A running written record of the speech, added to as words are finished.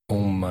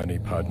Mani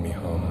Padme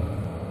Hum.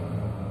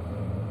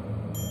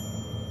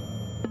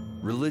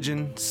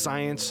 Religion,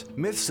 science,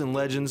 myths, and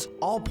legends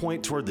all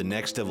point toward the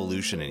next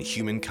evolution in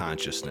human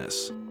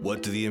consciousness.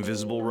 What do the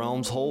invisible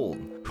realms hold?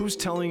 Who's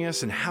telling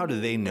us and how do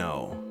they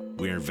know?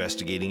 We're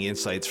investigating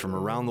insights from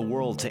around the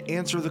world to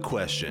answer the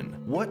question,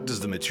 what does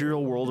the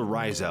material world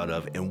arise out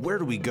of and where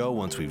do we go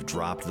once we've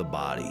dropped the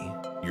body?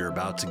 You're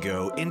about to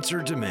go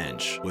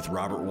interdimension with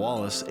Robert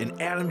Wallace and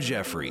Adam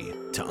Jeffrey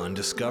to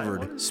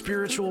undiscovered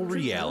spiritual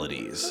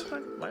realities.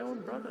 My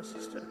own brother,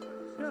 sister.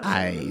 Yes.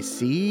 I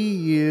see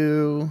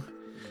you.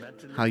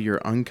 How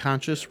your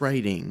unconscious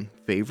writing,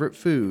 favorite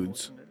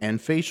foods,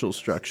 and facial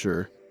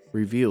structure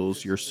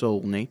reveals your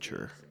soul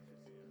nature.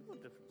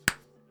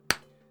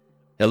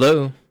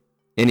 Hello?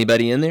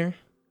 Anybody in there?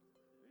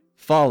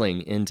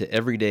 Falling into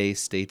everyday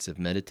states of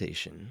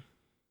meditation.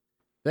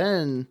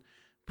 Then,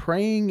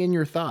 praying in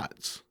your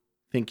thoughts,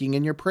 thinking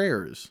in your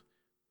prayers,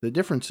 the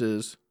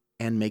differences,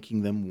 and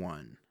making them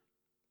one.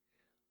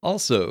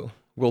 Also,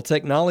 will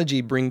technology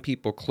bring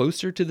people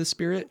closer to the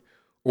spirit,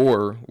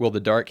 or will the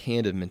dark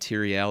hand of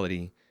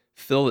materiality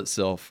fill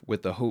itself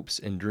with the hopes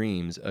and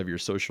dreams of your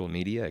social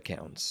media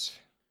accounts?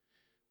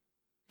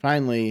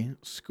 Finally,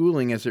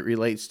 schooling as it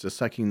relates to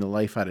sucking the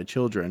life out of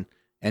children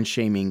and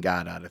shaming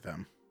God out of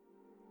them.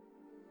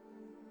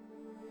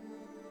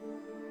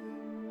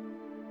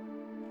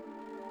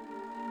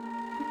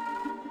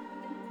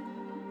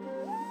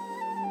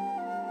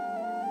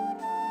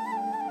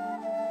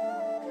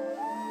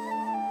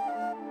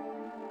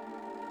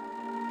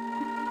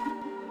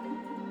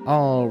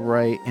 All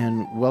right,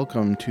 and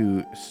welcome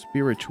to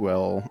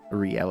Spiritual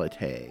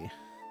Reality,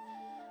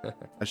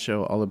 a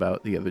show all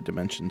about the other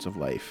dimensions of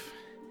life.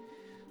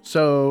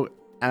 So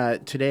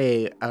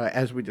today,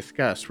 as we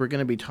discussed, we're going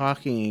to be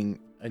talking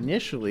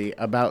initially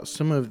about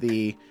some of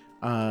the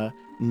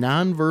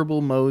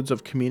nonverbal modes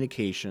of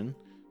communication,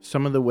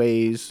 some of the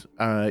ways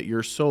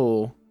your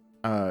soul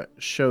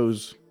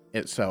shows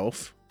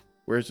itself,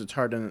 wears its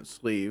heart on its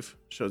sleeve,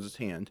 shows its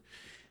hand,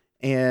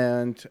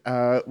 and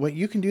what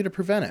you can do to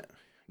prevent it.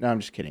 No, I'm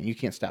just kidding. You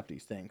can't stop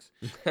these things.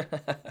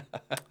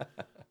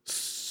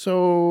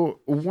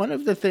 So one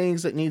of the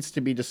things that needs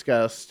to be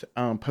discussed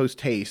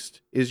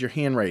post-haste is your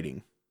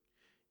handwriting.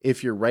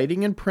 If you're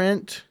writing in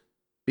print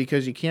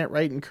because you can't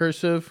write in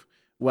cursive,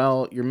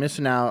 well, you're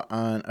missing out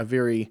on a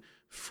very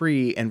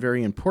free and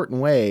very important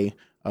way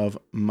of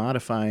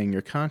modifying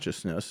your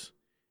consciousness.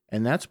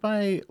 And that's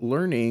by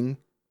learning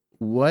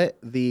what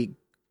the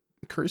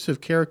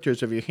cursive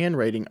characters of your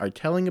handwriting are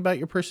telling about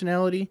your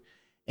personality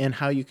and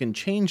how you can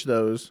change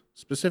those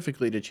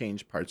specifically to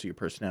change parts of your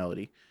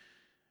personality.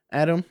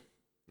 Adam,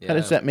 how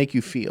does that make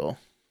you feel?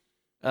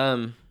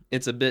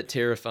 It's a bit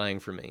terrifying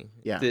for me.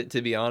 Yeah.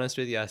 To be honest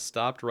with you, I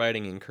stopped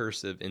writing in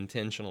cursive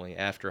intentionally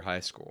after high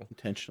school.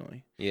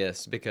 Intentionally?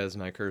 Yes, because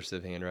my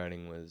cursive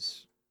handwriting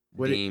was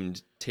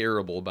deemed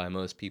terrible by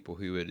most people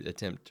who would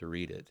attempt to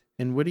read it.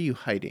 And what are you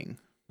hiding?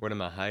 What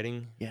am I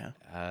hiding? Yeah.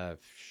 At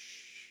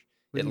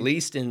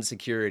least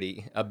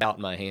insecurity about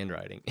my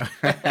handwriting.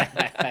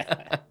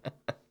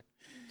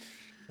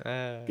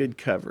 Good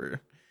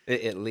cover.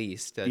 At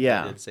least. I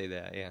did say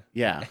that, yeah.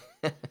 Yeah.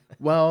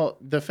 Well,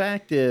 the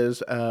fact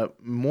is,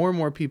 more and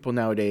more people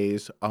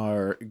nowadays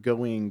are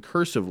going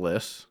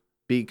cursiveless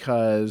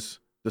because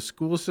the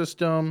school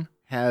system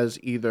has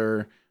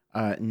either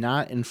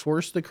not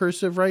enforced the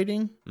cursive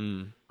writing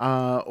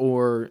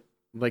or,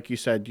 like you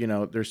said,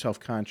 they're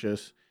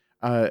self-conscious.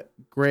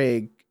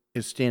 Greg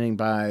is standing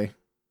by.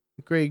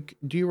 Greg,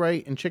 do you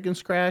write in chicken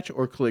scratch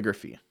or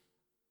calligraphy?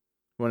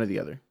 One or the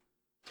other.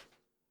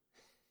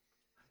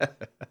 I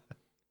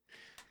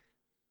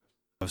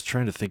was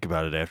trying to think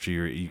about it after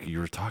you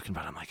were talking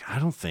about it. I'm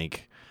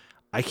like,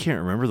 I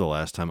can't remember the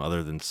last time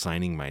other than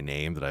signing my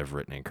name that I've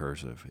written in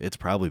cursive. It's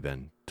probably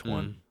been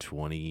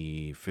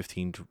 15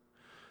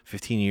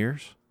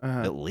 years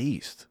at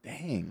least.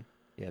 Dang.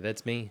 Yeah,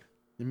 that's me.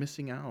 You're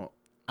missing out.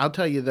 I'll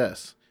tell you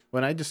this.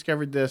 When I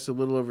discovered this a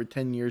little over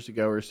 10 years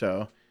ago or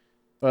so,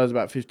 well, it was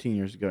about 15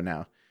 years ago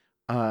now,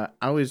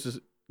 I was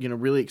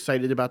really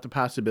excited about the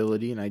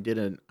possibility, and I did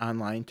an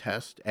online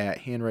test at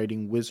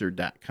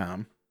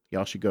handwritingwizard.com.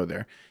 Y'all should go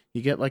there.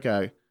 You get like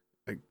a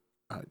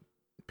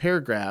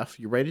paragraph,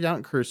 you write it out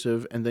in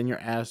cursive, and then you're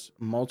asked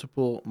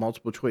multiple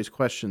choice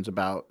questions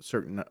about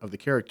certain of the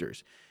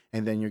characters.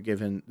 And then you're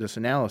given this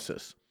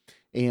analysis.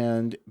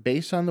 And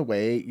based on the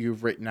way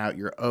you've written out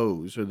your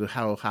O's or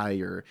how high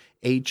your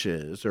H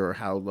is or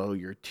how low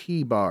your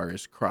T bar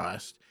is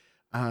crossed,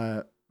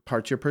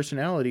 parts of your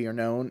personality are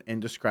known and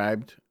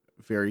described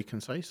very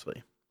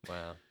concisely.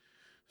 Wow.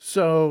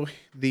 So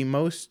the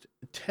most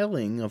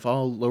telling of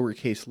all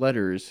lowercase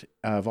letters,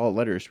 of all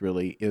letters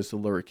really, is the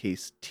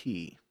lowercase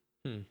t.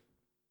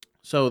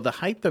 So the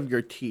height of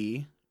your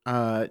T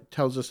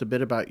tells us a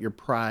bit about your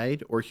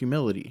pride or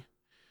humility.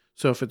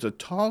 So if it's a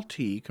tall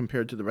T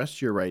compared to the rest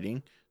of your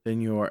writing,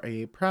 then you're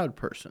a proud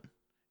person.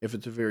 If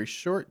it's a very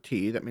short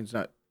T, that means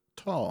not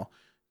tall.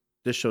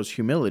 This shows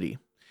humility.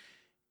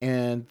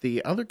 And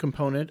the other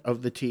component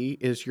of the T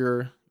is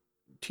your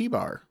T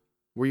bar,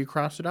 where you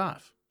cross it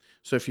off.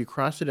 So if you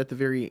cross it at the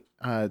very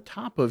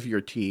top of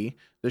your T,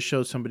 this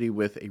shows somebody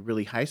with a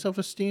really high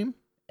self-esteem.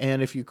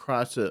 And if you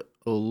cross it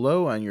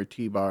low on your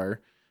T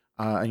bar,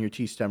 on your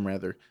T stem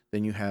rather,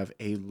 then you have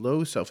a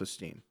low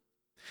self-esteem.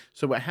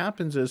 So what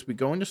happens is we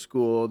go into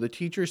school, the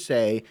teachers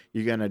say,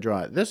 you're going to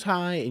draw it this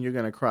high and you're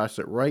going to cross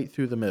it right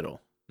through the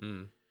middle.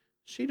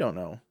 She don't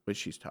know what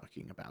she's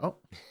talking about.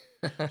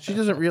 She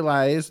doesn't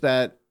realize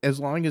that as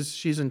long as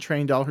she's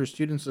trained all her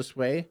students this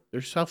way,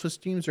 their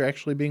self-esteems are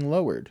actually being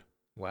lowered.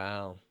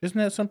 Wow. Isn't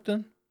that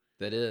something?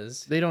 That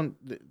is. They don't,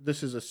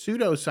 this is a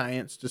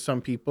pseudoscience to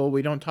some people.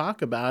 We don't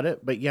talk about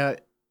it, but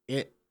yet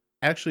it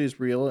actually is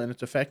real and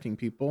it's affecting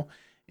people.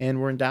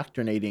 And we're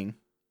indoctrinating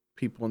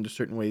people into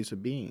certain ways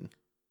of being.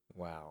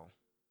 Wow.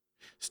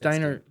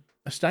 Steiner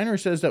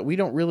says that we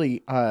don't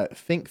really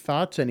think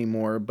thoughts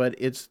anymore, but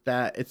it's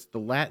the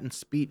Latin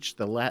speech,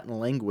 the Latin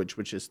language,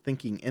 which is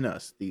thinking in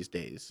us these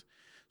days.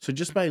 So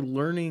just by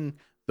learning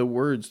the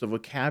words, the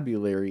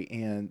vocabulary,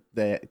 and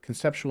the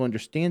conceptual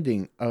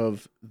understanding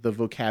of the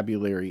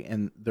vocabulary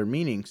and their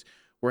meanings,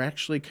 we're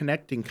actually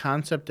connecting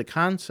concept to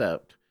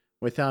concept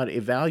without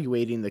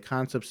evaluating the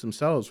concepts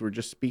themselves. We're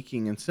just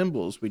speaking in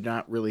symbols. We're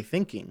not really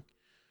thinking.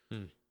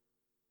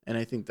 And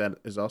I think that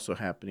is also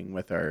happening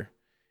with our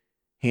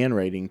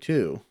handwriting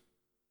too.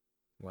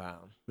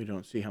 Wow. We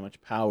don't see how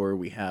much power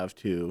we have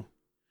to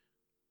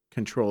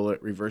control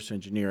it, reverse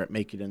engineer it,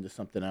 make it into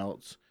something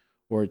else,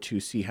 or to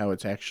see how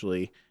it's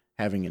actually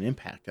having an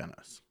impact on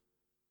us.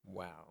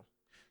 Wow.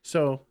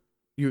 So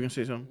you were going to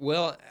say something?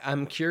 Well,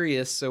 I'm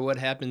curious. So what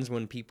happens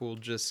when people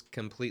just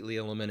completely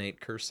eliminate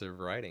cursive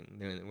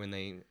writing when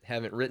they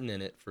haven't written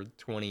in it for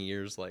 20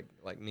 years like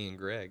me and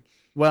Greg?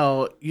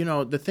 Well,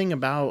 the thing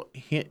about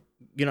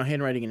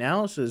handwriting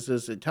analysis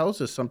is it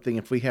tells us something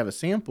if we have a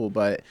sample,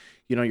 but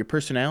your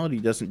personality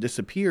doesn't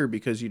disappear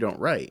because you don't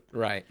write.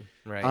 Right.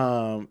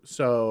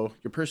 So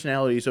your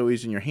personality is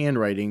always in your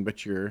handwriting,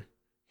 but your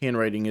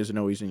handwriting isn't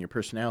always in your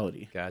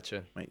personality.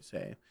 Gotcha. Might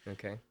say.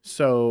 Okay.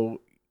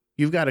 So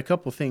you've got a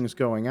couple things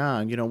going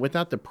on,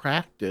 without the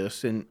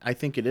practice, and I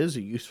think it is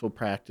a useful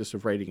practice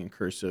of writing in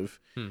cursive,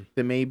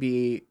 there may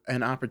be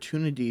an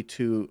opportunity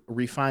to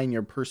refine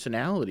your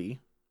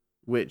personality,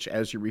 which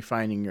as you're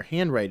refining your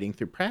handwriting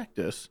through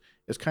practice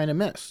is kind of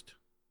missed.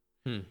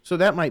 So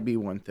that might be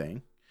one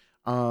thing.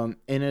 And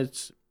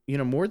it's,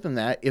 more than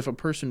that, if a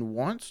person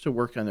wants to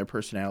work on their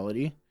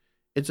personality,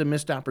 it's a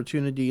missed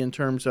opportunity in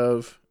terms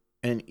of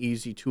an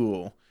easy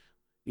tool.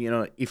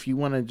 If you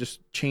want to just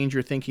change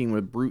your thinking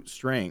with brute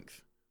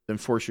strength, then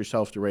force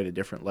yourself to write a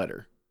different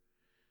letter.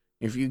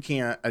 If you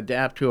can't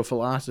adapt to a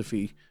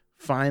philosophy,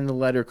 find the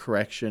letter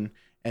correction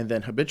and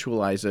then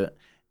habitualize it,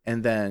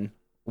 and then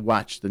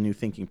watch the new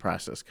thinking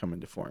process come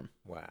into form.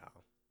 Wow.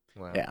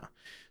 Yeah.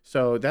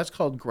 So that's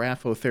called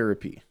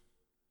graphotherapy.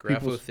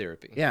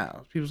 Graphotherapy.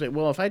 People say,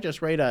 well, if I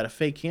just write out a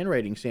fake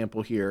handwriting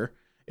sample here,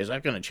 is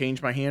that going to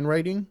change my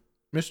handwriting,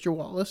 Mr.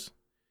 Wallace?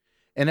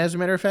 And as a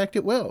matter of fact,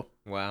 it will.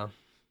 Wow.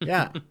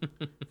 Yeah.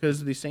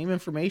 Because the same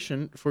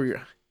information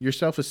for your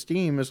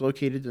self-esteem is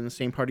located in the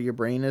same part of your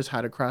brain as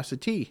how to cross a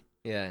T.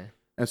 Yeah.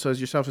 And so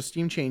as your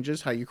self-esteem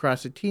changes, how you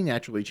cross a T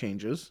naturally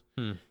changes.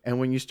 And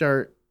when you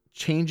start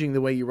changing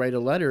the way you write a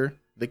letter,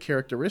 the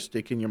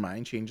characteristic in your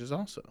mind changes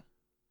also.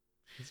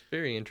 It's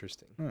very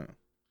interesting. So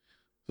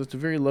it's a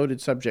very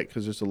loaded subject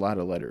because there's a lot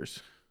of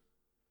letters.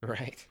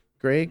 Right.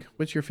 Greg,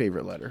 what's your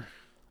favorite letter?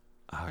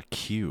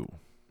 Q.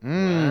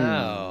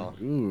 Wow.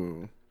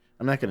 Ooh.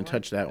 I'm not going to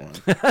touch that one.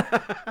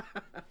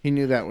 He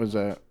knew that was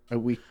a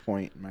weak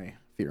point in my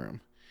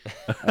theorem.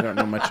 I don't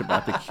know much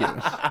about the Q.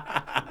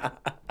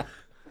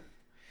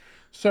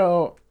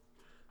 So,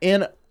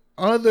 in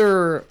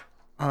other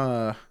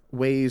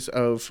ways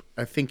of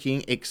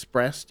thinking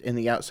expressed in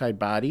the outside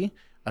body,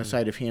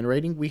 outside of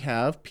handwriting, we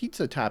have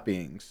pizza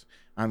toppings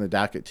on the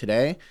docket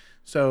today.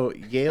 So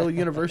Yale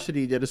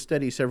University did a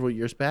study several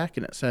years back,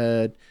 and it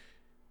said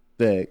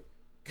the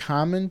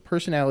common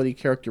personality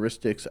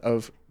characteristics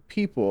of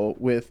people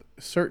with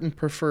certain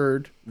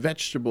preferred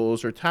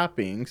vegetables or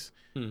toppings,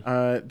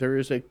 there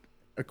is a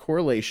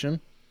correlation.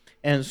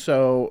 And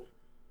so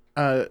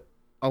a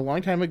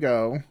long time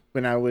ago,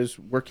 when I was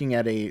working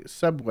at a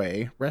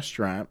Subway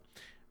restaurant,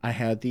 I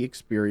had the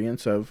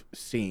experience of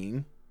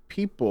seeing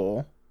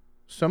people,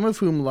 some of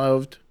whom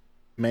loved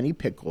many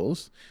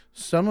pickles,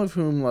 some of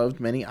whom loved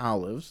many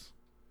olives,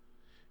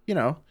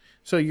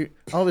 So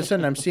all of a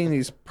sudden I'm seeing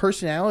these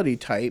personality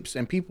types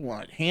and people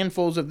want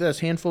handfuls of this,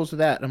 handfuls of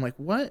that. And I'm like,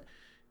 what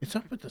is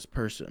up with this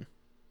person?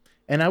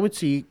 And I would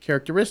see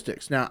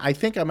characteristics. Now, I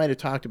think I might have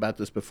talked about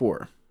this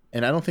before,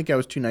 and I don't think I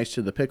was too nice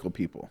to the pickle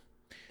people.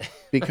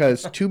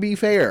 Because to be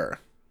fair,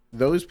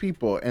 those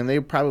people, and they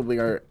probably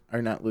are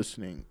not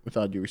listening with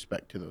all due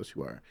respect to those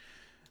who are,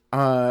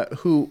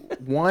 who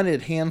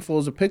wanted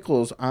handfuls of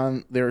pickles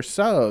on their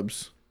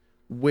subs,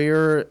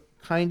 were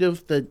kind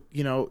of the,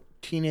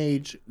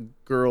 teenage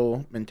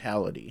girl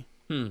mentality.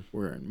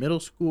 We're in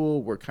middle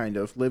school. We're kind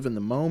of live in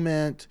the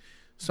moment.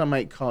 Some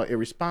might call it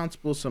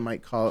irresponsible. Some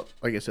might call it,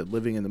 like I said,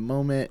 living in the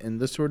moment and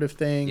this sort of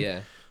thing.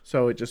 Yeah.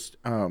 So it just,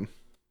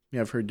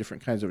 I've heard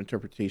different kinds of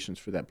interpretations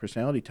for that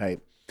personality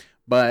type.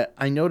 But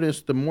I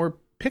noticed the more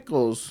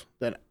pickles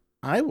that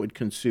I would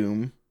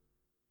consume,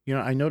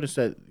 I noticed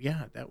that,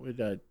 that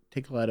would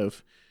take a lot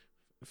of,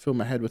 fill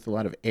my head with a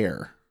lot of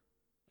air.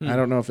 I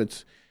don't know if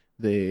it's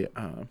the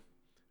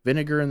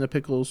vinegar in the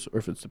pickles or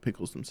if it's the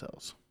pickles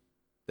themselves.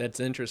 That's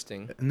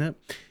interesting. Isn't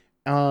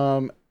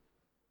it?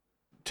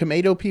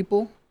 Tomato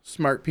people,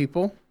 smart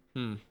people.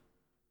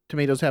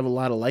 Tomatoes have a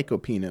lot of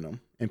lycopene in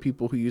them. And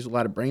people who use a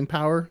lot of brain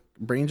power,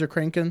 brains are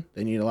cranking,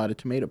 they need a lot of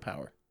tomato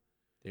power.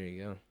 There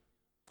you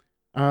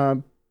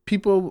go.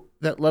 People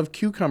that love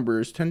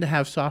cucumbers tend to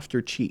have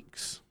softer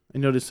cheeks. I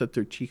noticed that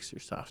their cheeks are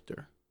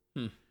softer.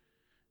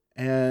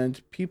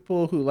 And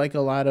people who like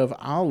a lot of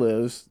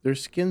olives, their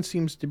skin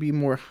seems to be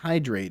more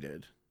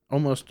hydrated.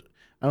 Almost,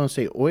 I don't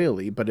say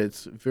oily, but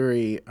it's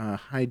very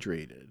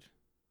hydrated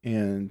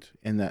and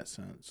in that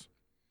sense.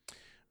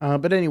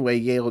 But anyway,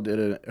 Yale did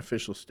an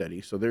official study.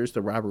 So there's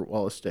the Robert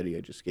Wallace study I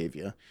just gave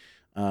you.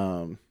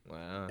 Wow.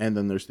 And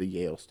then there's the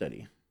Yale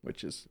study,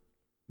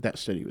 that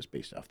study was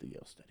based off the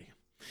Yale study.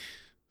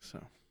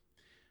 So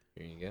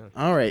there you go.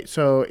 All right.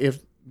 So if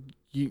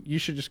you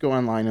should just go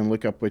online and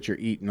look up what you're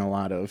eating a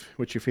lot of,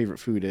 what your favorite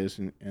food is,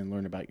 and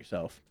learn about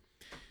yourself.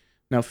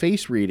 Now,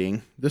 face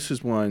reading, this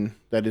is one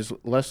that is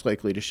less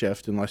likely to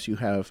shift unless you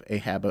have a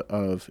habit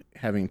of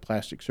having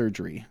plastic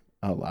surgery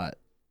a lot.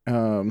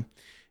 And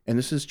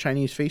this is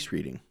Chinese face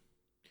reading.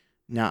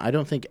 Now, I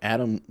don't think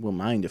Adam will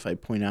mind if I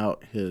point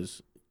out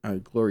his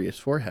glorious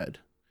forehead.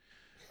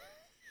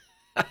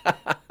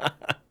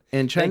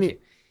 And Chinese,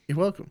 you're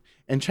welcome.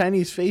 And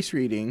Chinese face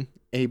reading,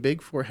 a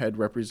big forehead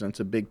represents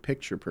a big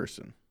picture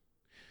person.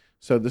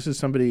 So this is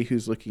somebody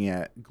who's looking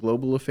at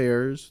global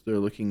affairs. They're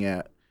looking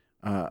at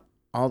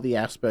all the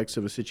aspects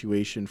of a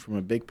situation from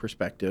a big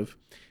perspective.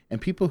 And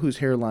people whose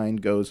hairline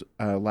goes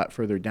a lot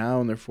further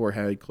down their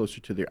forehead, closer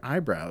to their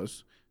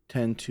eyebrows,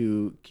 tend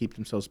to keep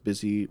themselves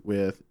busy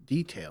with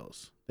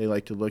details. They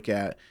like to look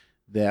at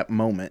that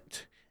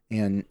moment,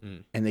 and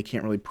they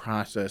can't really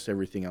process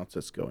everything else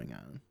that's going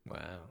on.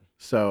 Wow.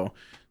 So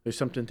there's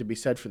something to be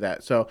said for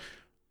that. So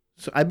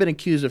I've been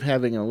accused of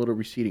having a little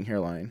receding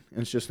hairline,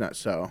 and it's just not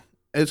so.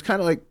 It's kind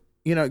of like,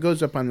 it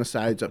goes up on the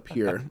sides up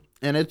here.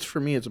 And for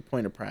me, it's a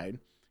point of pride,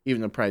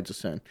 even though pride's a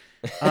sin.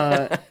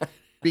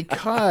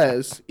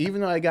 Because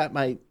even though I got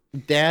my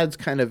dad's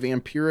kind of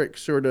vampiric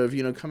sort of,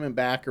 coming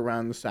back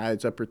around the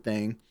sides, upper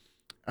thing,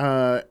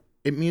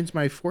 it means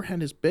my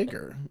forehead is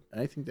bigger.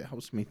 I think that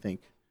helps me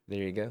think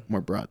There you go.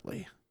 more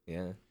broadly.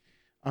 Yeah.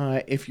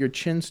 If your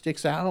chin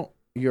sticks out,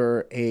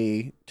 you're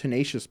a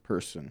tenacious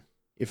person.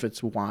 If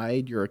it's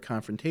wide, you're a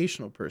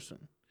confrontational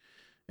person.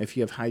 If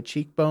you have high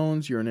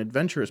cheekbones, you're an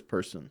adventurous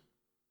person.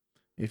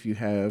 If you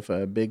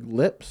have big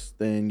lips,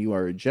 then you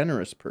are a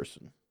generous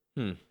person.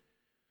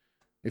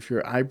 If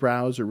your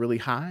eyebrows are really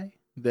high,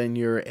 then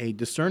you're a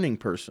discerning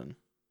person.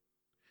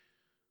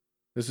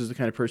 This is the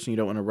kind of person you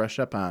don't want to rush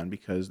up on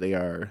because they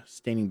are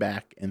standing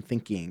back and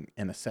thinking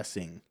and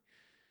assessing.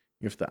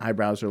 If the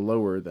eyebrows are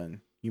lower,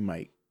 then you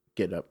might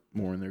get up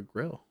more in their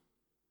grill,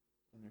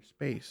 in their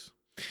space.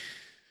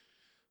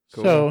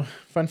 Cool. So,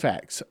 fun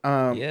facts.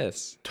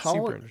 Yes.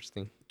 taller- Super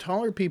interesting.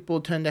 Taller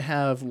people tend to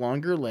have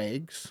longer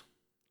legs,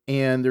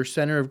 and their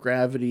center of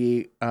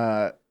gravity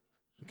kind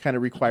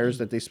of requires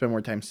that they spend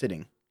more time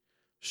sitting.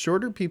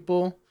 Shorter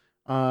people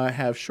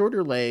have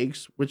shorter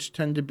legs, which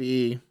tend to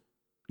be,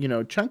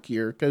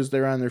 chunkier because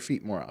they're on their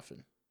feet more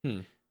often.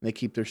 They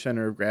keep their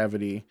center of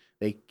gravity.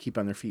 They keep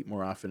on their feet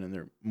more often, and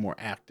they're more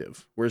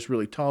active. Whereas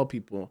really tall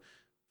people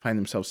find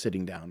themselves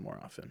sitting down more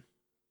often.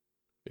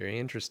 Very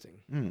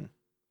interesting.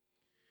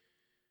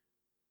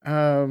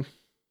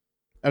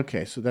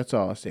 Okay, so that's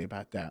all I'll say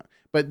about that.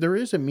 But there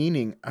is a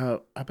meaning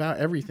about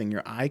everything.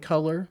 Your eye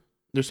color,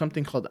 there's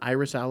something called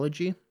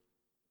irisology,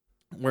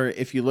 where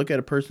if you look at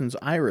a person's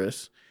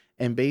iris,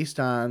 and based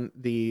on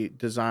the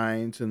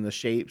designs and the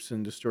shapes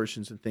and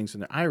distortions and things in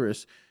their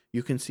iris,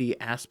 you can see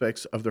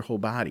aspects of their whole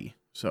body.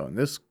 So in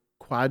this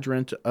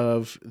quadrant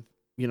of,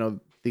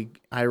 the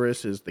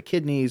iris is the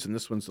kidneys, and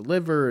this one's the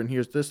liver, and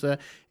here's this,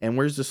 and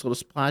where's this little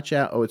splotch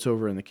at? Oh, it's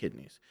over in the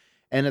kidneys.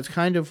 And it's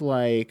kind of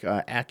like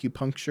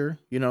acupuncture.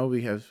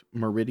 We have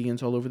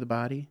meridians all over the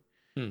body.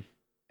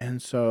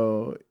 And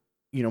so,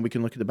 we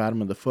can look at the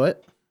bottom of the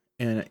foot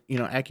and,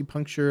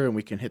 acupuncture, and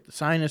we can hit the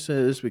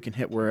sinuses, we can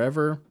hit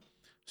wherever.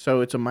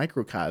 So it's a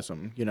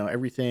microcosm.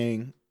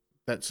 Everything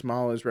that's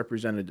small is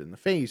represented in the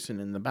face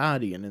and in the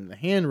body and in the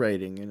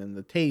handwriting and in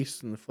the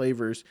tastes and the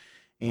flavors.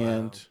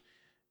 And,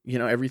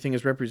 everything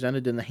is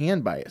represented in the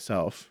hand by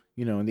itself,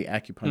 in the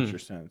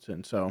acupuncture sense.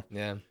 And so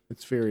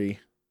it's very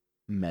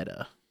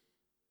meta.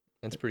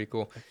 That's pretty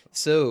cool.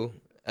 So,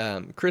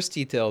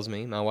 Christy tells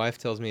me, my wife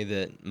tells me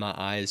that my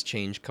eyes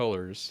change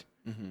colors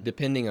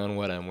depending on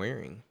what I'm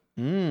wearing.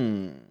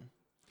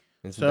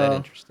 Isn't that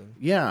interesting?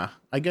 Yeah,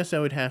 I guess I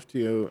would have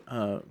to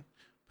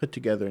put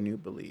together a new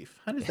belief.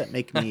 How does that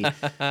make me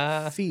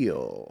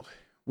feel?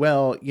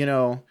 Well,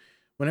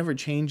 whenever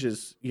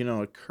changes,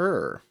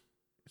 occur,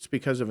 it's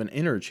because of an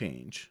inner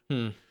change.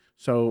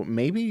 So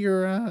maybe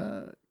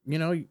you're,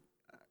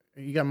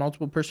 You got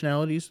multiple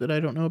personalities that I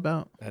don't know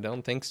about? I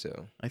don't think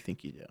so. I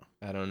think you do.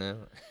 I don't know.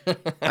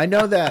 I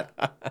know that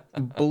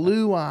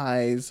blue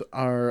eyes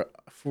are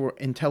for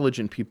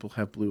intelligent people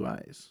have blue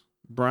eyes.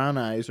 Brown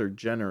eyes are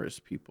generous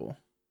people.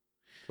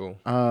 Cool.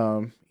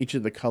 Each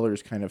of the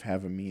colors kind of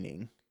have a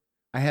meaning.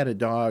 I had a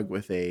dog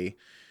with a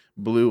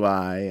blue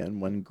eye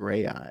and one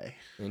gray eye.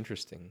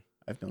 Interesting.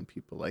 I've known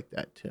people like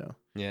that too.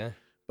 Yeah.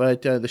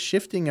 But the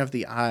shifting of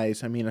the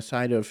eyes, I mean,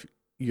 aside of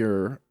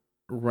your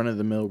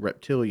run-of-the-mill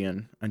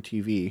reptilian on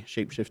TV,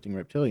 shape-shifting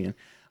reptilian,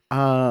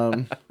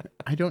 I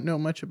don't know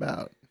much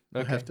about.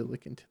 I'll have to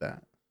look into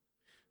that.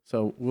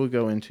 So we'll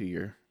go into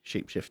your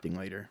shape-shifting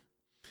later.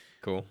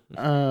 Cool.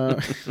 Now,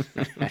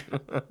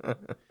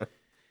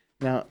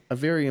 a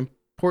very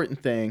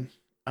important thing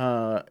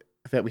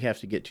that we have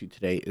to get to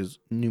today is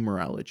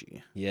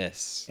numerology.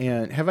 Yes.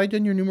 And have I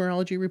done your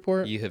numerology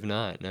report? You have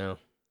not, no.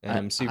 And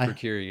I'm super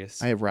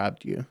curious. I have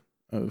robbed you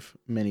of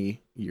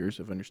many years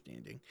of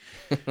understanding.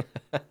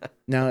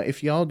 Now,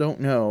 if y'all don't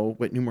know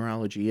what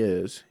numerology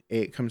is,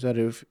 it comes out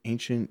of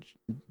ancient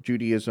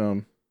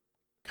Judaism,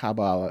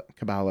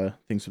 Kabbalah,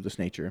 things of this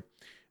nature.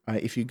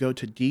 If you go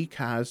to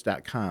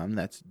decoz.com,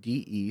 that's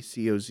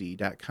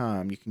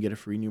DECOZ.com, you can get a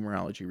free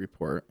numerology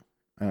report.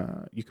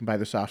 You can buy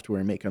the software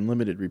and make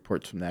unlimited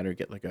reports from that, or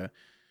get like a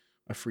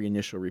free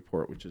initial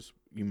report, which is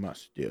you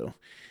must do.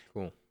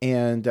 Cool.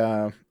 And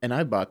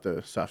I bought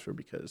the software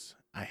because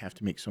I have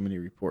to make so many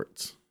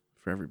reports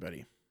for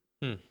everybody.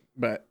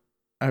 But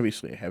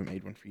obviously I haven't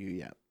made one for you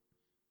yet.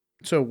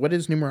 So what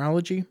is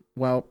numerology?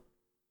 Well,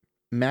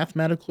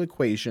 mathematical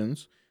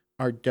equations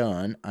are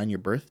done on your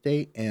birth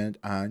date and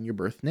on your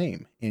birth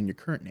name and your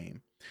current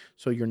name.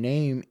 So your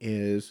name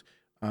is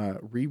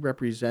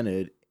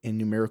re-represented in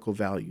numerical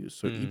values.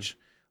 So each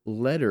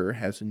letter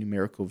has a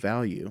numerical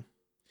value.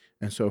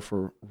 And so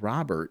for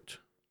Robert,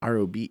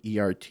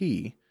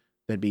 R-O-B-E-R-T,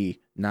 that'd be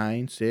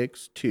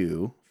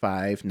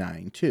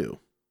 962592.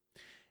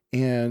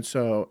 And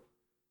so,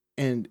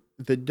 and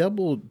the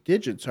double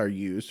digits are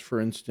used. For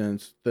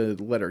instance, the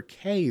letter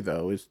K,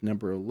 though, is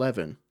number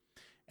 11.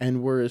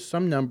 And whereas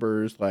some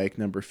numbers, like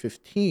number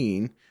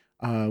 15,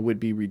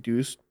 would be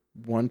reduced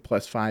 1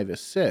 plus 5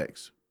 is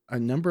 6, a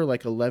number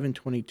like 11,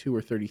 22,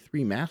 or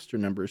 33 master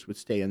numbers would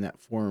stay in that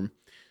form.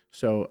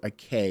 So a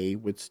K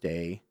would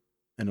stay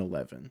an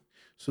 11.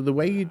 So the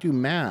way you do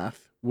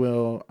math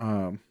will,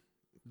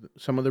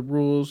 some of the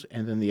rules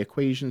and then the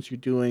equations you're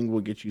doing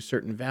will get you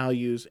certain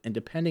values. And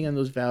depending on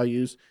those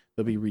values,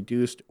 they'll be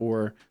reduced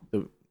or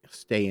they'll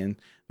stay in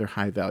their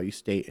high value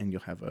state, and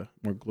you'll have a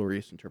more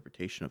glorious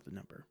interpretation of the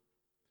number.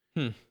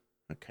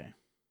 Okay.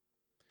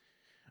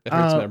 It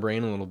hurts my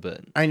brain a little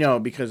bit. I know,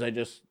 because I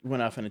just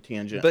went off on a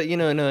tangent. But,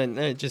 no,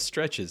 it just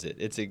stretches it.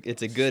 It's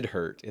a good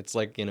hurt. It's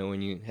like,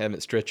 when you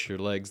haven't stretched your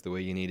legs the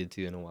way you needed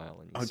to in a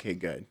while. And Okay,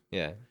 good.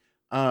 Yeah.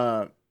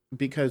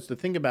 Because the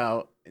thing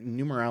about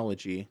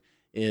numerology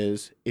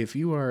is if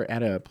you are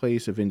at a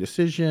place of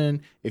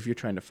indecision, if you're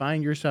trying to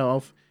find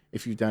yourself,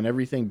 if you've done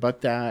everything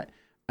but that,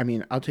 I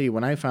mean, I'll tell you,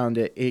 when I found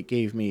it, it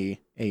gave me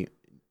a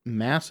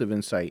massive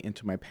insight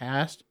into my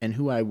past and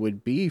who I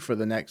would be for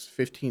the next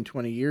 15,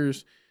 20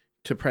 years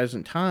to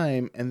present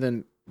time. And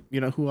then,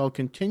 who I'll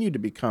continue to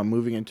become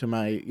moving into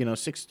my,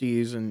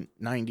 60s and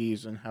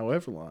 90s and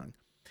however long.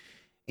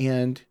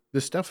 And the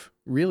stuff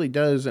really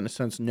does, in a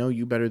sense, know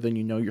you better than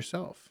you know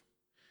yourself.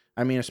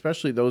 I mean,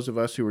 especially those of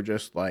us who are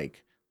just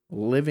like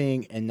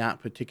living and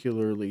not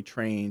particularly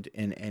trained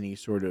in any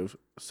sort of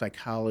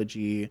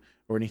psychology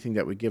or anything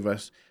that would give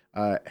us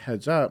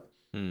heads up.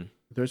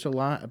 There's a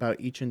lot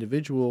about each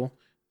individual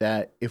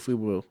that if we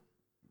will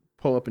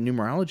pull up a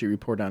numerology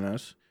report on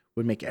us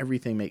would make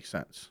everything make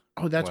sense.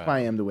 Oh, that's why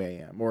I am the way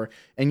I am.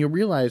 And you'll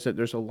realize that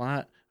there's a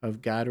lot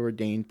of God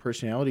ordained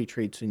personality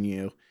traits in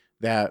you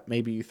that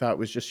maybe you thought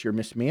was just your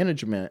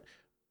mismanagement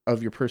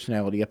of your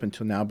personality up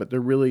until now, but they're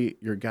really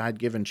your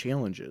God-given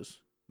challenges.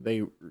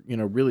 They,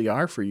 really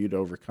are for you to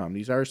overcome.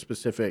 These are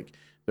specific.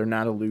 They're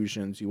not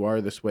illusions. You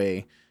are this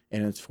way,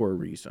 and it's for a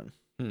reason.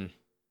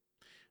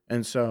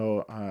 And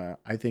so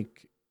I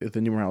think the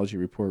numerology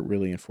report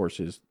really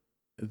enforces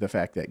the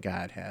fact that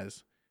God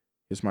has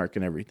his mark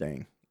in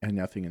everything, and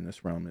nothing in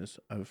this realm is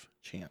of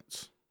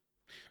chance.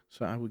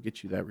 So I will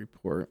get you that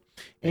report.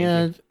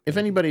 And if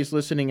anybody's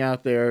listening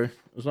out there,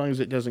 as long as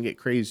it doesn't get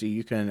crazy,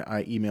 you can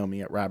email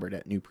me at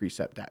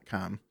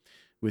robert@newprecept.com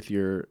with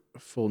your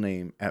full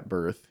name at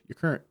birth, your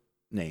current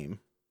name,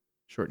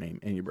 short name,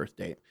 and your birth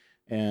date.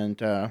 And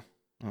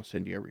I'll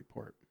send you a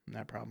report.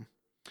 No problem.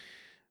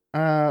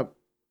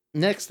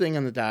 Next thing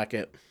on the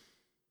docket,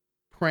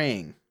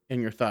 praying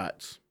in your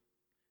thoughts,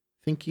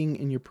 thinking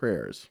in your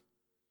prayers,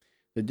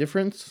 the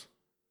difference,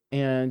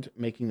 and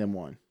making them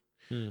one.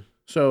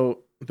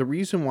 So the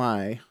reason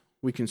why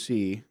we can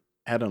see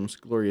Adam's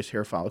glorious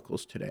hair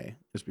follicles today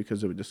is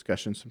because of a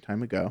discussion some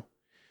time ago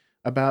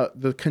about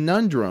the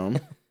conundrum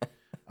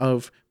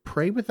of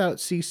pray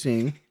without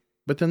ceasing,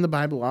 but then the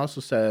Bible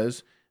also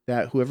says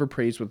that whoever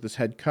prays with his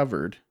head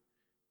covered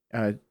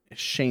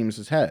shames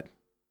his head.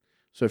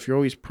 So if you're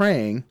always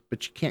praying,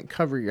 but you can't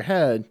cover your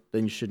head,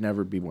 then you should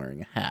never be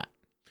wearing a hat.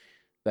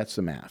 That's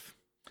the math.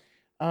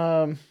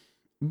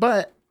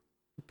 But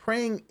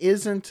praying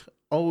isn't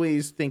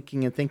always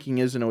thinking, and thinking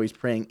isn't always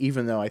praying,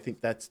 even though I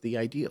think that's the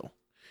ideal.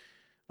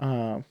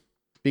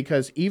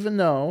 Because even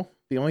though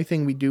the only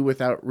thing we do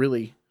without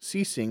really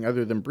ceasing,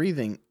 other than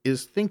breathing,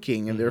 is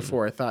thinking, and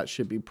therefore our thoughts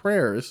should be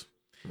prayers.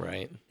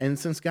 Right. And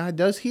since God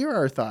does hear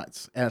our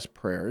thoughts as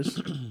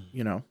prayers,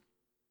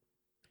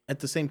 at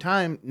the same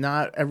time,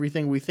 not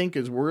everything we think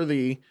is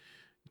worthy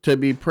to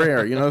be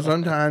prayer.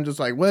 Sometimes it's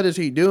like, what is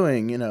he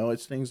doing?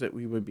 It's things that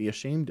we would be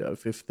ashamed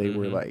of if they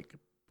were like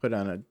put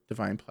on a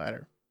divine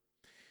platter.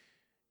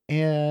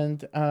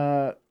 And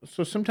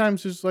so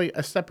sometimes there's like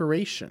a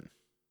separation.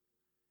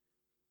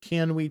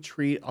 Can we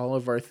treat all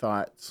of our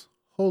thoughts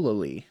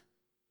holily?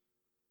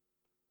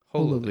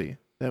 Holily.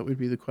 That would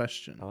be the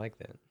question. I like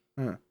that.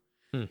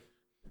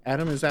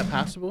 Adam, is that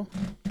possible?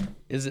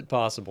 Is it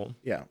possible?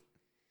 Yeah.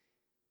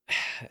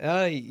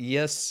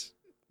 Yes.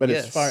 But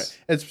yes.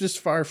 it's just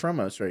far from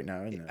us right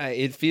now, isn't it?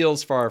 It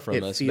feels far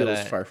from us. It feels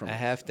but far from I us.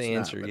 have to It's not,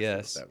 answer but it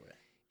yes. feels that way.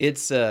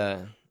 It's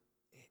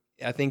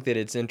I think that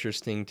it's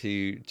interesting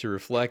to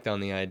reflect on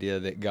the idea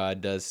that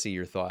God does see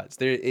your thoughts.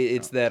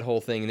 It's that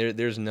whole thing.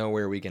 There's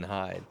nowhere we can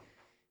hide.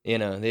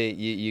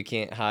 You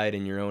can't hide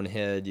in your own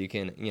head. You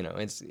can,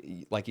 it's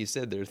like you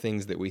said, there are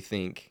things that we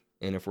think,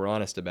 and if we're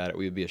honest about it,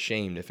 we would be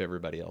ashamed if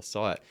everybody else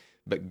saw it.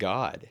 But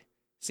God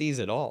sees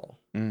it all.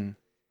 Mm.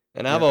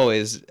 And I've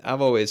always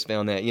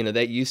found that,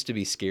 that used to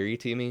be scary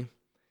to me,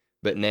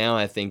 but now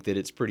I think that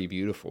it's pretty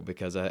beautiful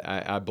because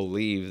I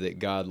believe that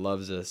God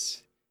loves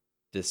us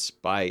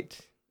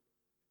despite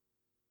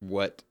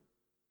what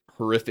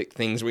horrific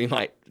things we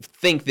might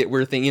think that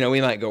we're thinking.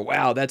 We might go,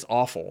 wow, that's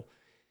awful.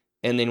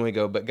 And then we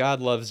go, but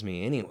God loves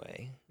me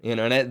anyway.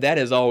 And that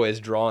has always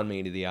drawn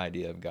me to the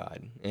idea of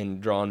God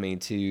and drawn me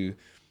to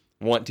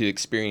want to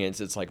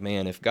experience. It's like,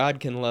 man, if God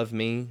can love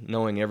me,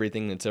 knowing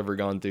everything that's ever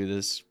gone through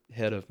this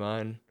head of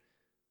mine,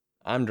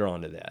 I'm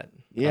drawn to that.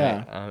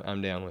 Yeah.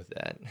 I'm down with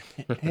that.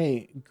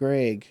 Hey,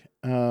 Greg,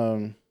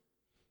 tell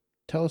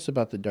us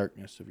about the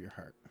darkness of your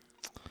heart.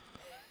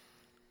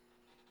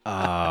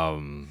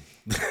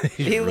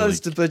 He loves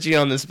to put you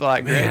on the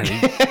spot, Greg.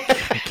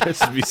 He gets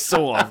to be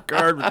so off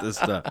guard with this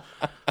stuff.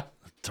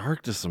 The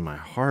darkness of my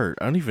heart.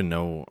 I don't even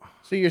know.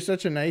 So you're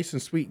such a nice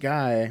and sweet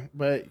guy,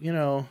 but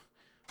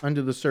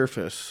under the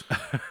surface,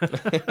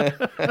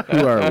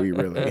 who are we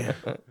really?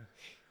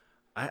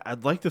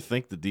 I'd like to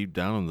think that deep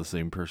down I'm the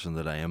same person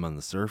that I am on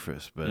the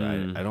surface, but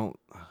I don't.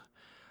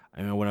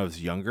 I mean, when I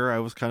was younger, I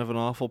was kind of an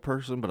awful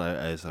person, but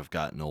as I've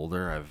gotten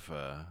older,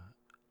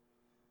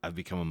 I've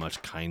become a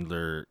much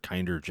kinder,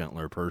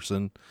 gentler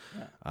person.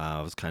 Yeah.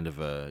 I was kind of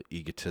a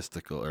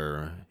egotistical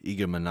or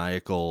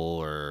egomaniacal,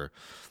 or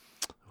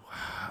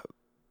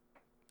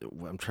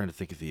I'm trying to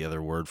think of the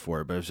other word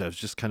for it, but I was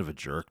just kind of a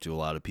jerk to a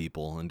lot of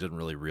people and didn't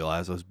really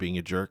realize I was being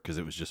a jerk because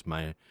it was just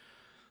my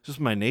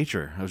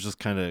nature. I was just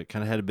kind of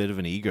had a bit of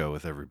an ego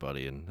with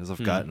everybody, and as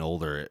I've gotten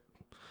older,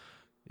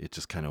 it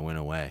just kind of went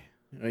away.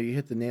 You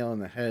hit the nail on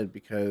the head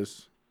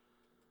because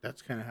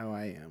that's kind of how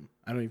I am.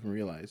 I don't even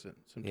realize it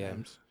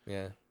sometimes.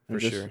 Yeah,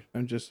 sure.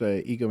 I'm just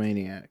a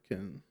egomaniac,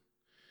 and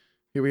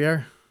here we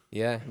are.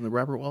 Yeah. On the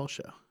Robert Wall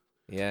Show.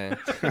 Yeah.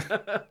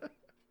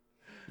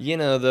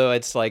 Though,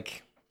 it's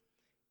like,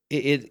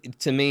 it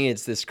to me,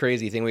 it's this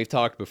crazy thing. We've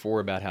talked before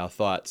about how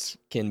thoughts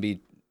can be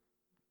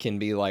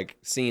like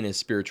seen as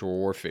spiritual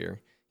warfare.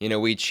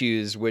 We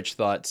choose which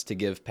thoughts to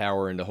give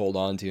power and to hold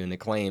on to and to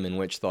claim, and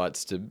which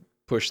thoughts to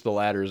push the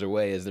ladders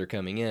away as they're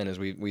coming in, as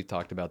we've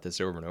talked about this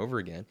over and over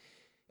again.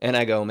 And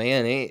I go,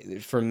 man,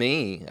 for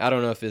me, I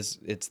don't know if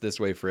it's this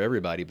way for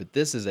everybody, but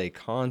this is a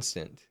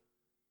constant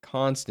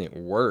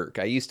work.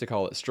 I used to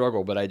call it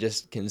struggle, but I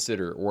just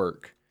consider it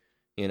work.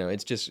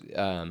 It's just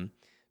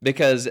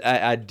because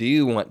I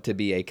do want to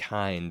be a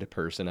kind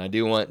person. I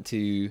do want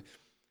to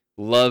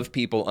love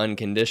people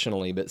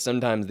unconditionally, but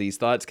sometimes these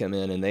thoughts come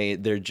in and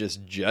they're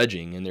just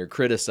judging and they're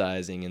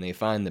criticizing and they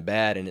find the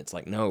bad, and it's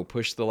like, no,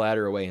 push the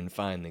ladder away and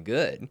find the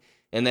good.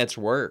 And that's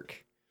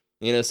work.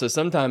 So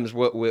sometimes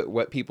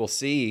what people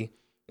see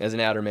as an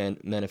outer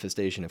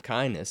manifestation of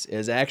kindness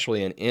is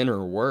actually an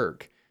inner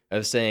work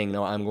of saying,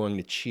 no, I'm going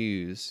to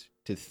choose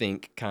to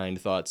think kind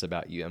thoughts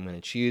about you. I'm going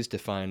to choose to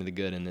find the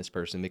good in this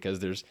person because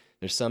there's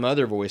some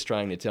other voice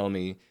trying to tell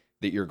me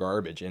that you're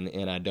garbage,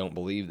 and I don't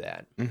believe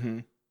that. Mm-hmm.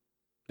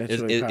 That's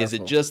Is, really is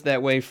it just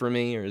that way for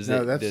me, or is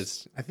no, it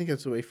this? I think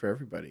that's the way for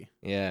everybody.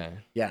 Yeah.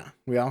 Yeah.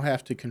 We all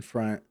have to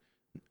confront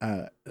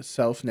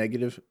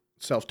negative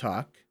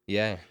self-talk.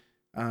 Yeah.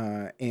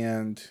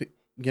 And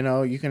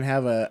you can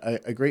have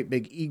a great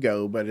big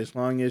ego, but as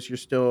long as you're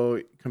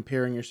still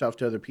comparing yourself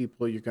to other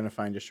people, you're going to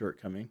find a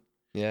shortcoming.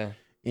 Yeah.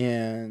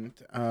 And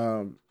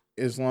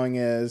as long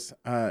as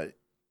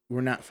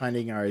we're not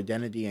finding our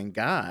identity in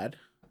God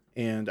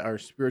and our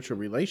spiritual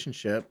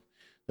relationship,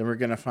 then we're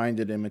going to find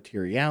it in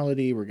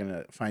materiality. We're going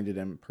to find it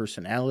in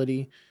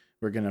personality.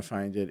 We're going to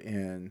find it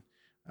in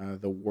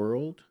the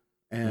world.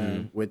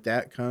 And with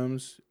that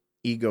comes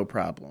ego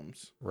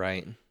problems.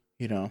 Right.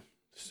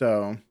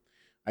 So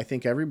I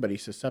think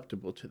everybody's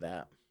susceptible to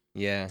that.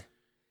 Yeah.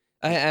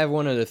 I have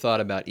one other thought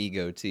about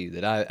ego too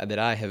that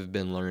I have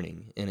been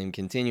learning and am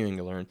continuing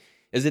to learn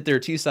is that there are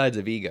two sides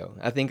of ego.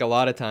 I think a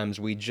lot of times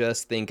we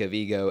just think of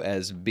ego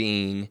as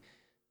being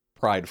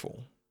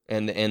prideful,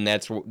 and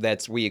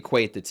that's we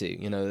equate the two.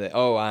 You know that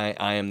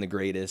I am the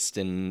greatest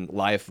and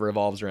life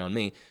revolves around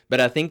me.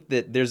 But I think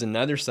that there's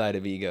another side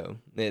of ego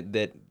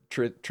that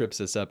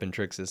trips us up and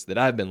tricks us that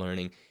I've been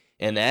learning,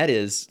 and that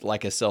is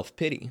like a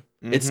self-pity.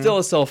 It's still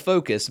a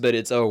self-focus, but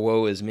it's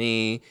woe is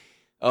me.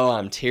 Oh,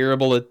 I'm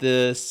terrible at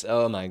this.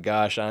 Oh my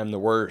gosh, I'm the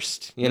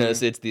worst. You know,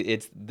 so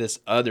it's this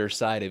other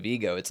side of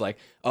ego. It's like,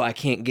 oh, I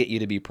can't get you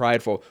to be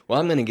prideful. Well,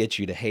 I'm going to get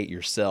you to hate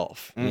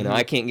yourself. You know,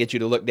 I can't get you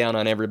to look down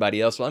on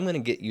everybody else. Well, I'm going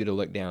to get you to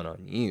look down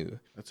on you.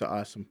 That's an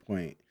awesome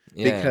point.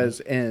 Yeah.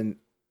 Because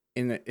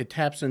it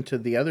taps into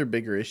the other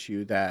bigger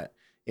issue that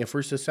if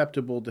we're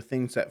susceptible to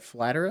things that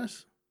flatter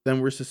us,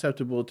 then we're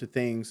susceptible to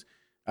things,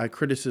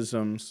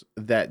 criticisms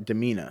that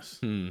demean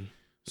us.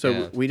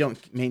 So we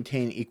don't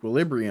maintain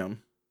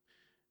equilibrium.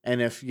 And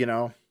if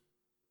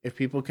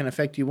people can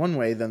affect you one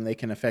way, then they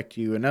can affect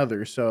you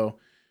another. So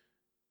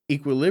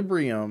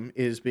equilibrium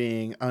is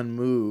being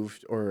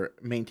unmoved or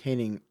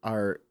maintaining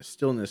our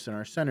stillness in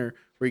our center,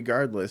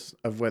 regardless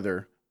of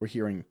whether we're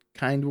hearing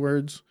kind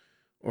words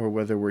or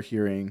whether we're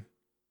hearing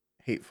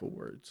hateful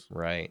words.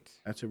 Right.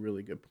 That's a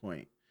really good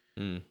point.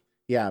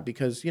 Yeah,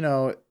 because,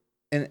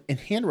 in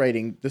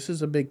handwriting, this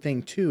is a big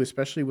thing too,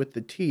 especially with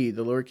the T,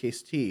 the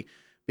lowercase t.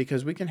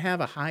 Because we can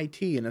have a high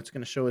T and it's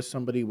going to show us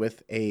somebody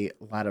with a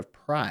lot of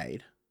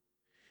pride.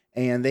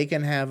 And they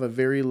can have a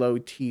very low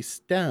T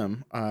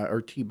stem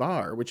or T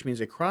bar, which means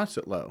they cross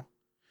it low.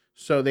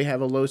 So they have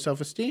a low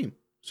self-esteem.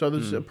 So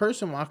there's a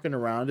person walking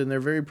around and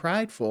they're very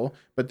prideful,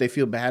 but they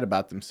feel bad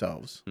about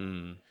themselves.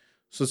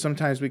 So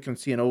sometimes we can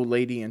see an old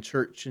lady in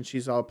church and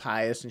she's all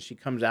pious and she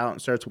comes out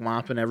and starts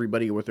whomping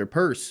everybody with her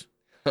purse.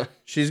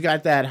 She's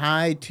got that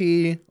high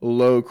T,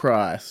 low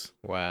cross.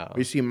 Wow.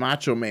 We see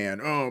Macho Man,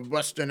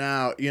 busting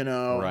out,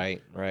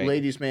 Right.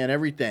 Ladies man,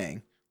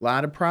 everything. A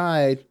lot of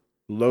pride,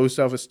 low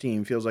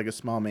self-esteem, feels like a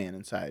small man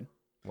inside.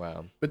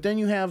 Wow. But then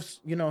you have,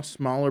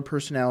 smaller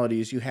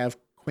personalities. You have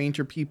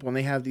quainter people, and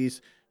they have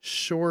these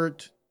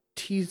short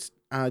T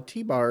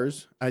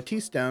bars, T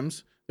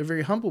stems. They're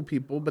very humble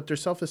people, but their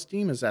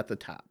self-esteem is at the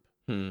top.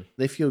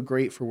 They feel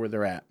great for where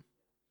they're at.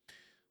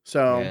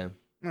 So. Yeah.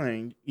 I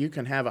mean, you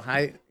can have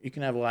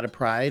a lot of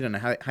pride and a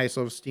high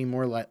self-esteem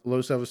or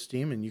low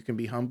self-esteem, and you can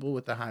be humble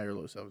with a high or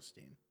low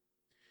self-esteem.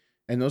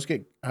 And those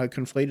get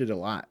conflated a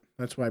lot.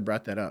 That's why I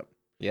brought that up.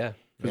 Yeah.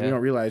 Because we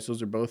don't realize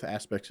those are both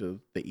aspects of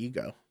the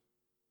ego.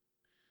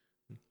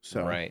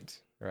 So Right.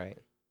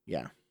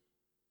 Yeah.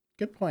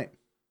 Good point.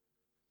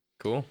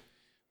 Cool.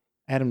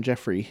 Adam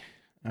Jeffrey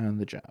on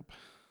the job.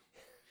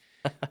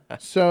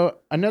 So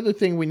another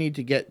thing we need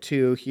to get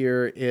to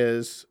here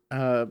is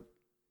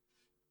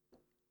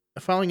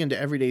falling into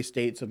everyday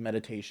states of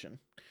meditation.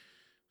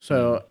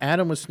 So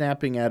Adam was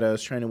snapping at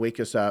us, trying to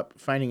wake us up,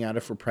 finding out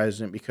if we're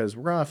present because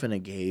we're off in a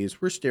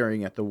gaze. We're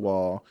staring at the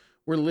wall.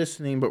 We're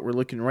listening, but we're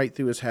looking right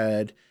through his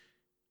head.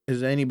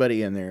 Is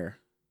anybody in there?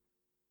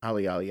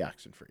 Ollie,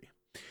 Oxenfree.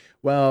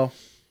 Well,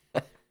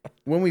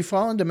 when we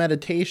fall into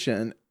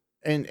meditation,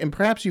 and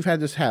perhaps you've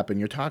had this happen.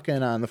 You're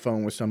talking on the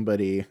phone with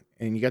somebody,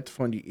 and you got the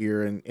phone to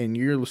your ear, and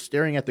you're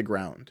staring at the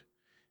ground.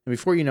 And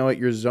before you know it,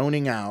 you're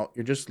zoning out.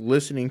 You're just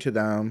listening to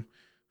them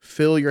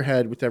fill your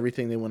head with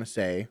everything they want to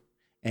say,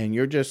 and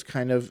you're just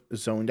kind of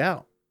zoned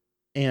out.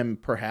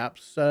 And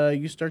perhaps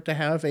you start to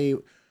have a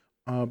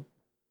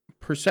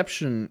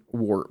perception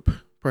warp.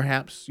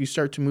 Perhaps you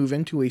start to move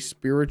into a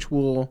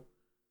spiritual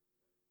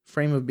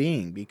frame of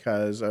being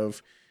because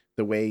of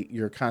the way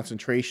your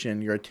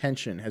concentration, your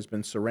attention has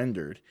been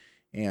surrendered,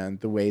 and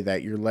the way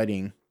that you're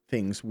letting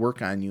things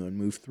work on you and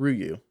move through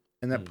you.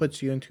 And that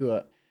puts you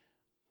into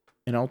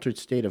an altered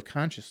state of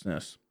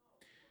consciousness.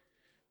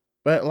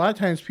 But a lot of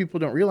times people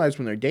don't realize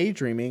when they're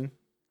daydreaming,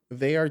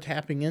 they are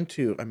tapping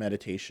into a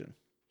meditation.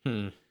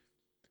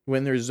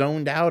 When they're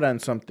zoned out on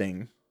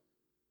something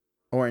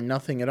or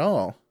nothing at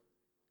all,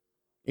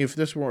 if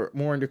this were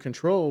more under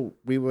control,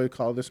 we would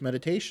call this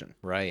meditation.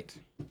 Right.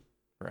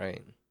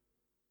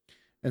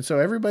 And so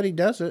everybody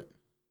does it.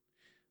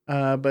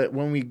 But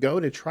when we go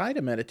to try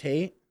to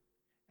meditate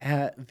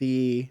at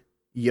the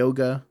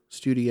yoga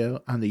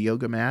studio on the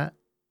yoga mat,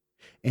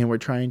 and we're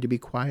trying to be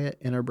quiet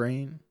in our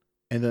brain,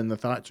 and then the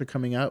thoughts are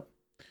coming up,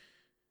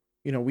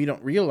 we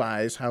don't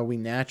realize how we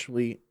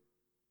naturally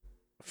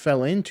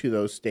fell into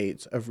those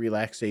states of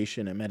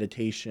relaxation and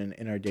meditation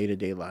in our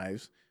day-to-day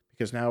lives,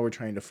 because now we're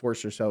trying to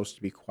force ourselves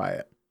to be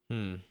quiet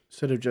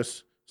instead of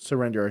just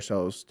surrender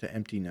ourselves to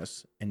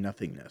emptiness and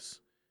nothingness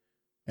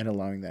and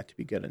allowing that to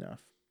be good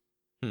enough.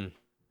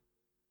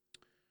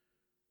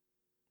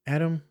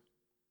 Adam,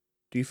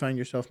 do you find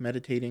yourself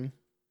meditating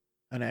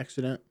on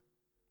accident?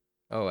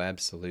 Oh,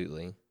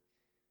 absolutely.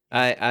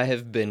 I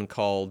have been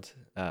called,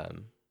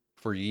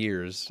 for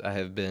years, I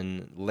have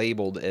been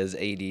labeled as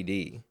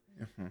ADD.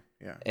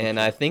 Yeah. And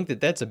I think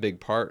that that's a big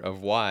part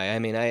of why. I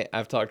mean,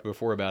 I've talked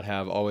before about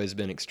how I've always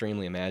been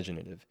extremely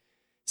imaginative.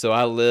 So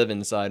I live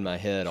inside my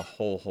head a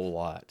whole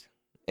lot.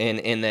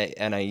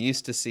 And I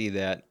used to see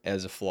that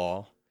as a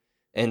flaw.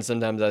 And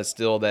sometimes I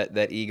still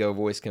that ego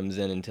voice comes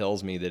in and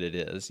tells me that it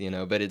is,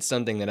 but it's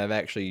something that I've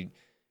actually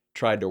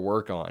tried to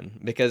work on,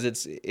 because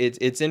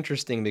it's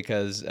interesting,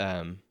 because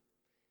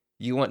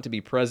you want to be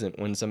present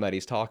when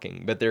somebody's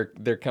talking, but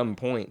there come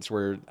points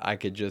where I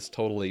could just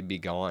totally be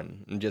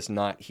gone and just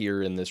not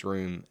here in this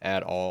room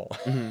at all.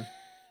 Mm-hmm.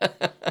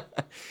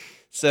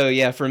 So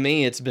yeah, for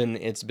me it's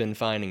been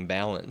finding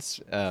balance.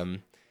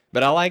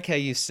 But I like how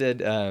you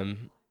said,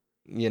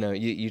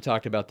 you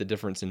talked about the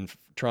difference in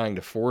trying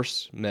to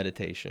force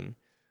meditation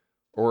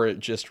or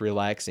just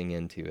relaxing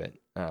into it.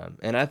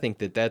 And I think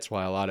that that's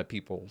why a lot of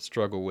people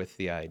struggle with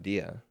the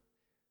idea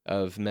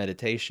of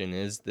meditation,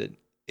 is that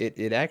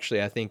it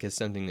actually, I think, is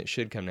something that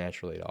should come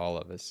naturally to all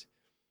of us.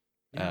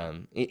 Yeah.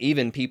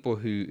 Even people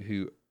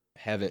who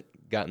haven't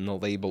gotten the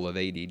label of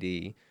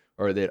ADD,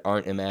 or that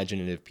aren't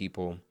imaginative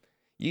people,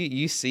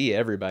 you see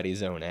everybody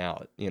zone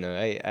out.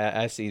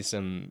 I see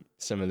some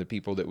of the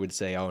people that would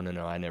say, "Oh,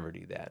 no, I never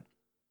do that."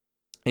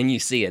 And you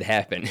see it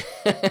happen.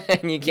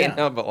 And you can't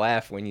help but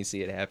laugh when you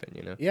see it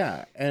happen.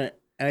 Yeah, and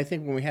I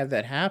think when we have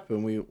that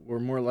happen, we're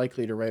more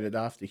likely to write it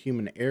off to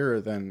human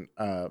error than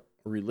a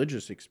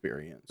religious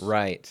experience.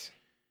 Right.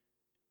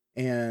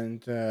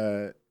 And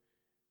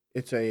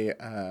it's it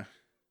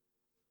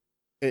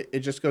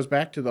just goes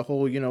back to the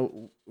whole,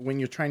 when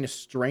you're trying to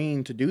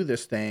strain to do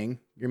this thing,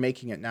 you're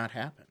making it not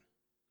happen.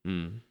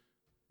 Mm.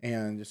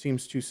 And it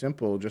seems too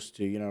simple just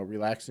to,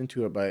 relax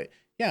into it. But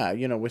yeah,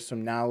 with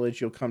some knowledge,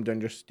 you'll come to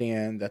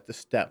understand that the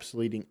steps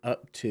leading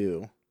up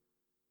to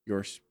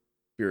your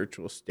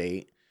spiritual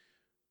state,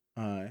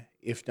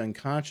 if done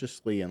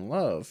consciously in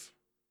love,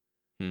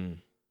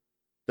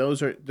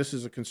 this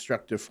is a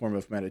constructive form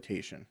of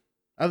meditation.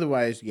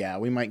 Otherwise, yeah,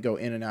 we might go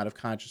in and out of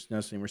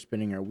consciousness and we're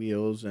spinning our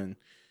wheels and,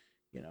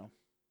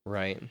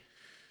 Right.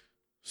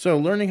 So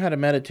learning how to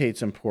meditate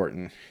is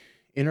important.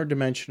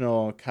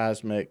 Interdimensional,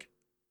 cosmic,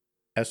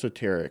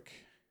 esoteric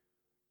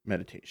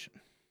meditation.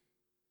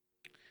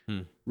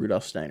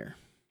 Rudolf Steiner.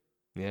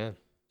 Yeah.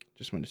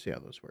 Just wanted to say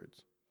all those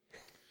words.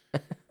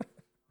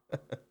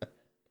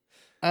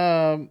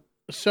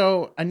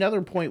 So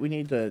another point we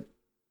need to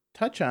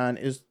touch on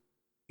is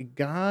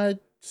God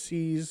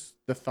sees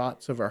the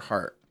thoughts of our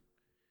heart.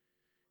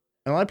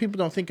 And a lot of people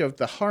don't think of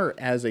the heart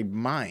as a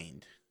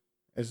mind,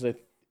 as a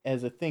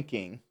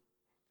thinking.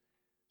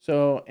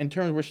 So in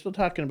terms, we're still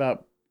talking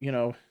about,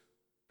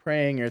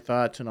 praying your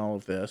thoughts and all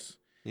of this.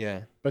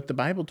 Yeah. But the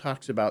Bible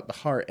talks about the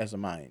heart as a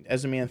mind.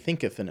 As a man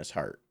thinketh in his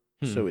heart,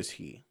 so is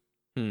he.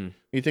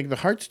 You think the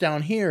heart's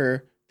down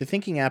here, the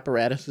thinking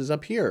apparatus is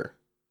up here.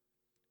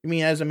 You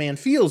mean as a man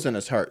feels in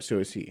his heart, so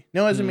is he.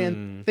 No, as a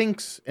man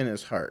thinks in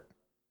his heart.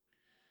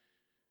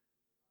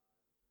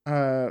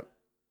 As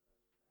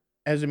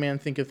a man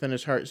thinketh in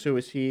his heart, so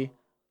is he.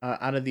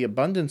 Out of the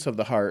abundance of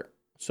the heart,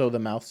 so the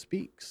mouth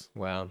speaks.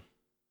 Wow.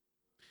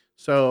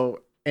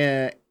 So,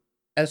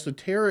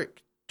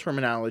 esoteric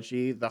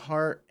terminology, the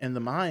heart and the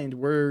mind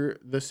were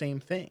the same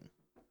thing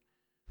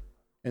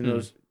in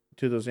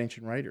to those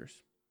ancient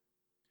writers.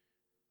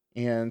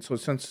 And so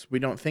since we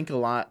don't think a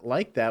lot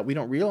like that, we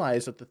don't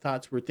realize that the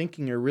thoughts we're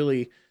thinking are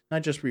really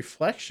not just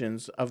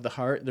reflections of the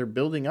heart. They're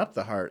building up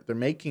the heart. They're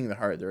making the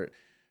heart. They're,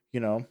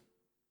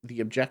 the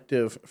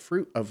objective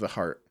fruit of the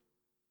heart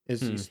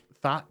is these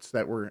thoughts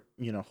that we're,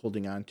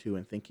 holding on to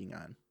and thinking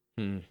on.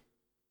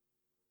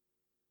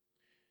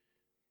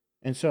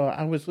 And so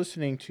I was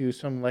listening to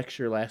some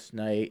lecture last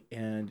night,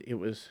 and it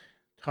was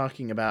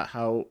talking about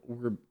how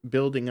we're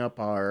building up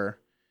our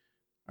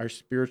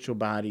spiritual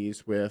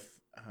bodies with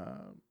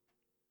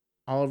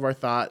all of our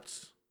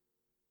thoughts,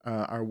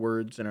 our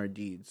words, and our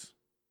deeds,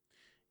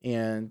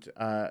 and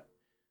how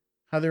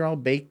they're all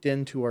baked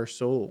into our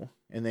soul,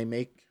 and they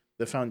make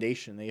the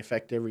foundation. They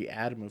affect every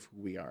atom of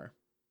who we are,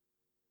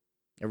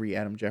 every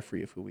Adam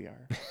Jeffrey of who we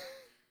are.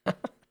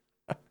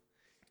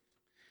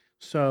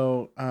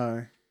 So,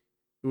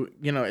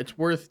 it's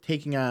worth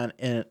taking on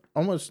an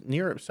almost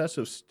near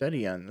obsessive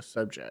study on the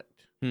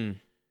subject.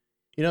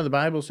 The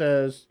Bible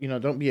says,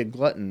 don't be a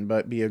glutton,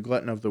 but be a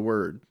glutton of the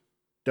word.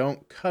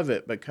 Don't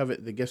covet, but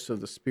covet the gifts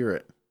of the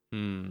Spirit.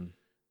 We're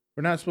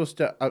not supposed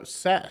to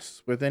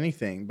obsess with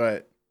anything,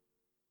 but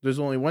there's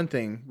only one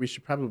thing we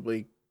should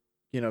probably,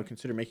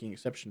 consider making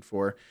exception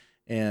for,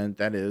 and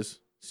that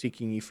is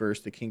seeking ye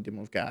first the kingdom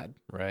of God.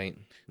 Right.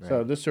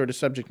 So this sort of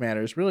subject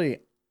matter is really,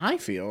 I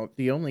feel,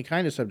 the only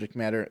kind of subject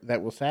matter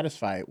that will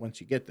satisfy it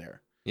once you get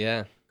there.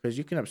 Yeah. Because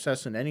you can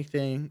obsess in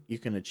anything, you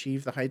can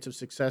achieve the heights of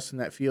success in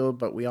that field,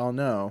 but we all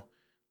know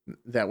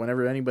that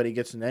whenever anybody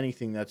gets into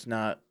anything that's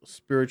not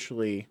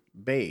spiritually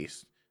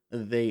based,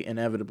 they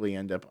inevitably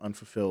end up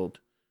unfulfilled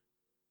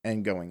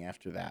and going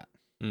after that.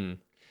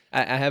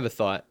 I have a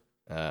thought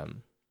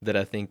that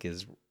I think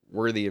is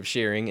worthy of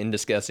sharing and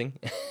discussing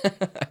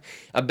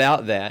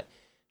about that.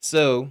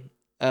 So,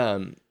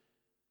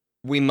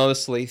 we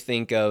mostly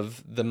think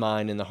of the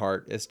mind and the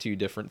heart as two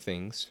different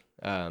things.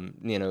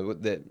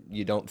 That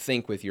you don't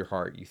think with your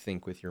heart, you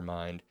think with your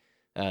mind.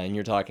 And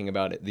you're talking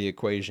about the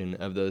equation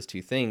of those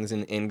two things.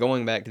 And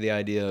going back to the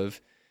idea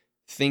of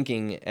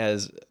thinking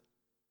as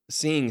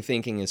seeing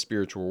thinking as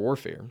spiritual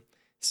warfare.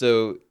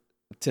 So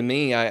to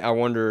me, I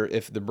wonder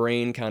if the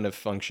brain kind of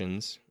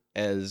functions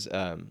as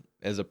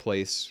a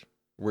place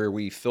where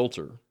we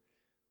filter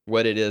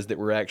what it is that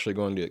we're actually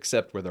going to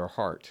accept with our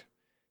heart.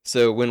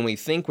 So when we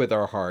think with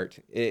our heart,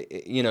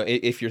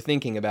 if you're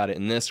thinking about it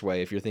in this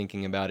way, if you're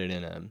thinking about it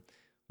in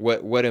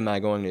what am I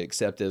going to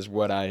accept as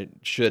what I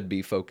should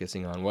be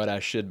focusing on, what I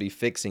should be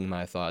fixing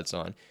my thoughts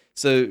on.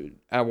 So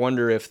I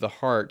wonder if the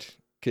heart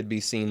could be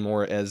seen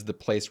more as the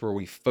place where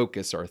we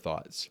focus our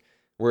thoughts,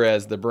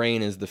 whereas the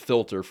brain is the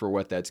filter for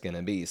what that's going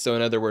to be. So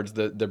in other words,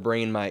 the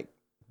brain might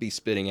be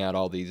spitting out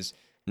all these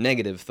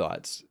negative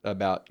thoughts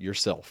about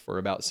yourself or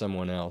about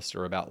someone else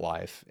or about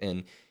life,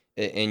 and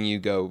you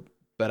go,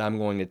 but I'm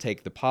going to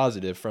take the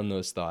positive from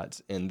those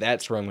thoughts, and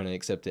that's where I'm going to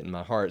accept it in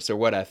my heart. So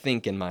what I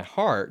think in my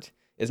heart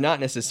is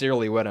not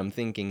necessarily what I'm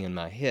thinking in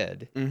my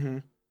head. Mm-hmm.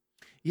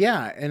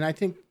 Yeah, and I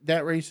think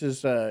that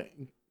raises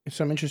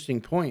some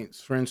interesting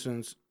points. For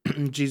instance,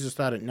 Jesus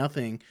thought it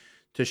nothing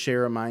to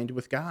share a mind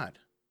with God,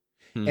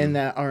 and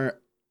that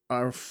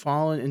our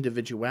fallen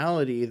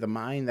individuality, the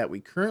mind that we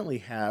currently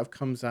have,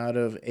 comes out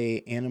of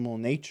a animal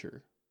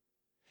nature,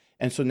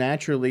 and so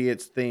naturally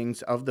it's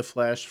things of the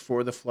flesh,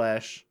 for the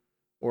flesh,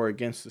 or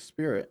against the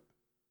spirit.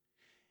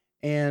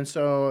 And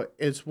so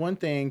it's one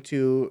thing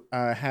to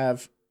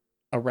have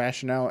a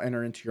rationale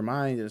enter into your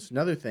mind. It's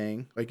another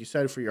thing, like you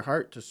said, for your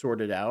heart to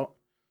sort it out,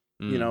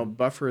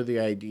 buffer the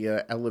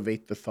idea,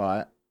 elevate the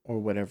thought, or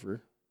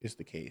whatever is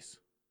the case.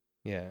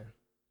 Yeah.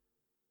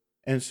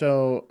 And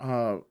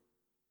so,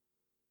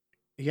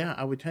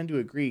 I would tend to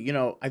agree.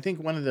 I think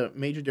one of the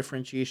major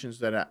differentiations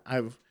that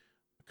I've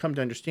come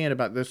to understand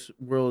about this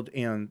world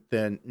and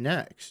the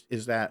next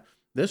is that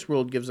this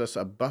world gives us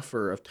a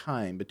buffer of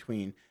time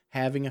between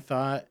having a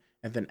thought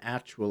and then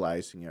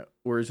actualizing it.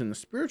 Whereas in the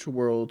spiritual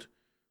world,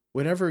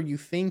 whatever you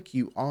think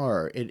you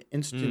are, it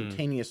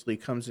instantaneously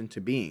comes into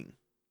being.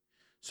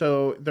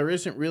 So there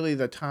isn't really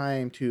the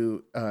time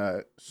to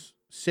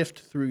sift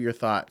through your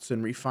thoughts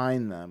and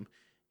refine them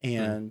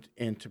and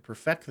to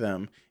perfect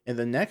them. And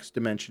the next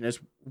dimension is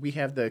we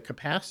have the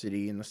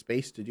capacity and the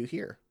space to do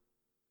here.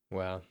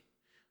 Wow.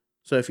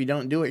 So if you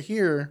don't do it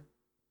here,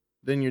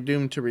 then you're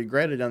doomed to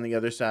regret it on the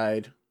other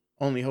side,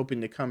 only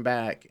hoping to come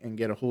back and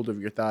get a hold of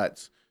your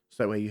thoughts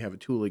so that way you have a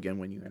tool again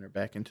when you enter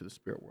back into the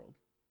spirit world.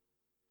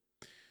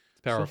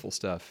 It's powerful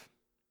stuff.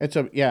 It's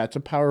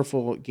a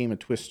powerful game of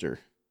Twister.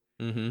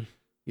 Mm-hmm.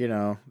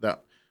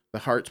 The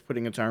heart's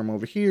putting its arm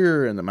over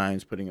here and the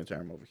mind's putting its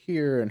arm over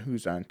here, and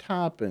who's on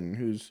top and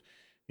who's,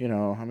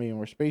 how many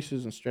more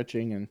spaces and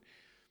stretching, and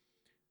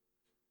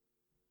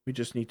we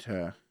just need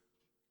to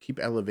keep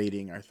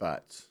elevating our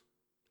thoughts.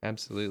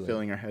 Absolutely.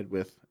 Filling our head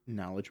with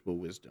knowledgeable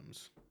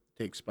wisdoms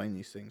to explain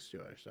these things to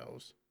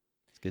ourselves.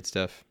 It's good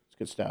stuff. It's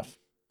good stuff.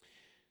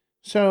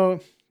 So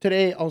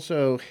today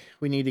also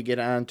we need to get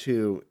on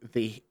to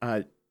the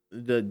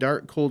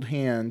dark, cold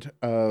hand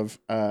of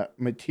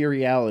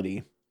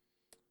materiality,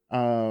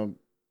 and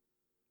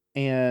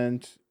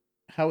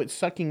how it's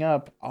sucking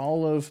up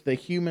all of the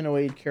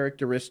humanoid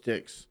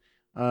characteristics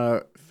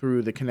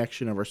through the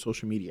connection of our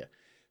social media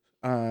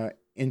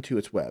into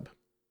its web.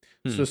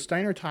 So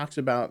Steiner talks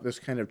about this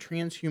kind of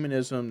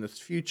transhumanism, this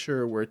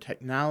future where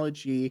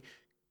technology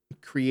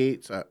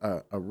creates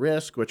a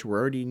risk, which we're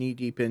already knee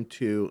deep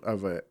into,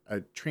 of a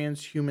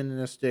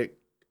transhumanistic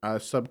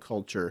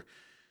subculture.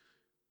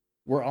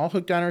 We're all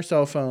hooked on our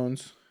cell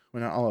phones.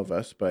 Well, not all of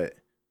us, but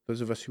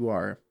those of us who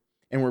are.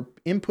 And we're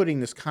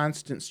inputting this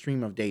constant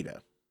stream of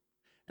data.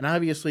 And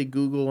obviously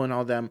Google and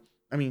all them,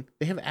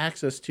 they have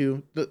access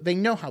to, they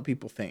know how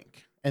people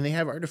think. And they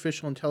have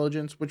artificial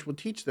intelligence, which will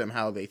teach them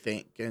how they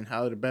think and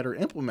how to better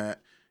implement,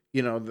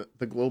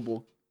 the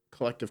global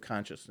collective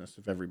consciousness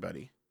of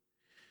everybody.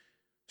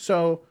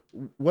 So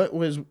what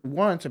was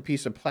once a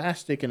piece of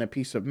plastic and a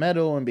piece of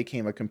metal and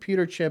became a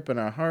computer chip and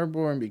a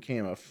hardware and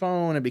became a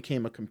phone and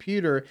became a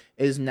computer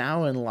is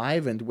now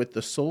enlivened with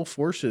the soul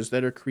forces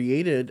that are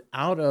created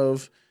out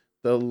of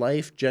the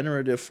life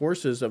generative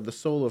forces of the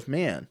soul of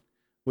man,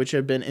 which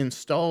have been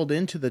installed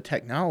into the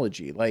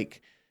technology.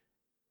 Like,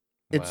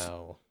 it's...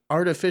 Wow.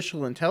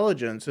 Artificial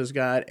intelligence has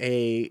got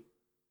a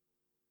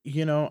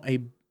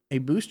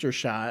booster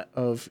shot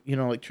of,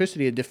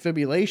 electricity, a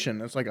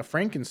defibrillation. It's like a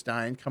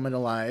Frankenstein coming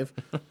alive.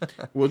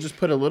 We'll just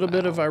put a little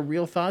bit of our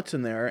real thoughts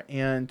in there.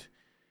 And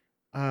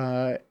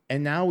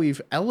now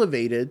we've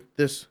elevated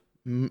this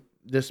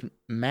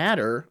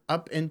matter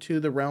up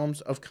into the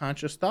realms of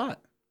conscious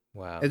thought.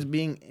 Wow. As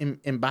being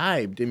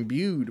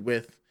imbued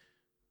with,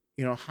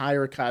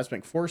 higher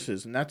cosmic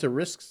forces. And that's a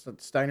risk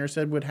that Steiner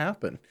said would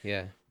happen.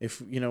 Yeah. If,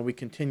 we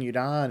continued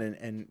on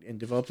and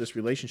developed this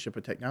relationship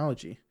with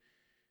technology.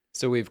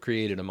 So we've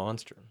created a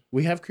monster.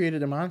 We have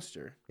created a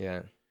monster.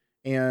 Yeah.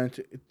 And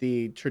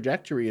the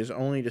trajectory is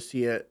only to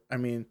see it.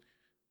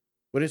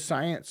 What is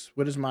science?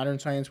 What does modern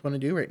science want to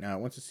do right now?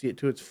 It wants to see it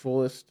to its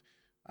fullest.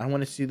 I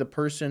want to see the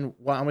person,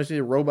 I want to see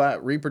the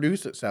robot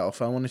reproduce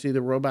itself. I want to see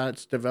the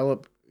robots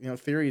develop,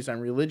 theories on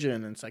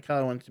religion and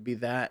psychology. I want it to be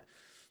that,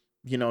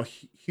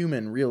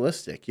 human,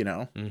 realistic,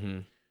 Mm-hmm.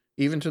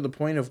 even to the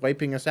point of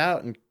wiping us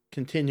out and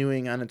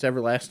continuing on its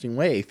everlasting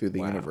way through the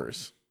Wow.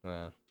 universe.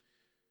 Wow.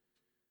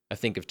 I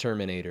think of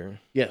Terminator.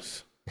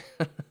 Yes.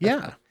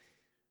 Yeah.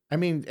 I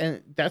mean,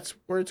 and that's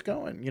where it's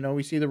going. You know,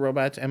 we see the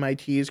robots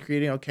MIT is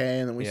creating, okay,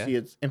 and then we Yeah. see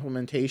its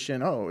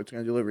implementation. Oh, it's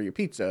going to deliver your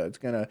pizza. It's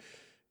going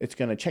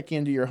to check you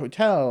into your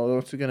hotel.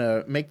 It's going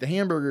to make the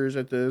hamburgers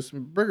at this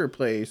burger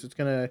place. It's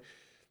going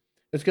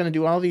to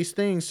do all these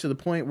things to the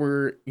point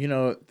where, you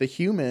know, the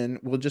human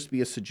will just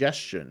be a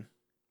suggestion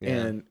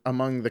and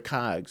among the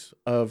cogs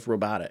of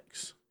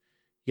robotics.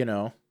 You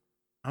know,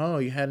 oh,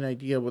 you had an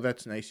idea. Well,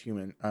 that's nice,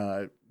 human.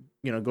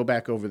 You know, go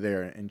back over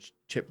there and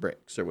chip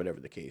bricks or whatever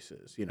the case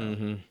is, you know.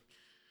 Mm-hmm.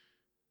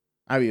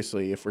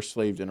 Obviously, if we're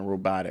slaved in a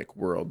robotic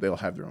world, they'll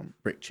have their own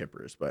brick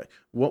chippers. But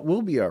what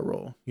will be our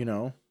role? You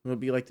know, will it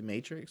be like the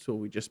Matrix? Will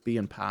we just be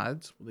in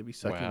pods? Will they be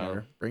sucking Wow.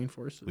 our brain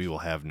forces? We will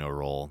have no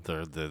role.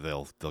 They'll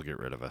get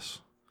rid of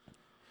us.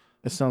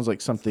 It sounds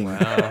like something.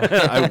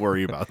 I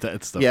worry about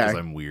that stuff Yeah. because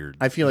I'm weird.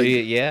 I feel like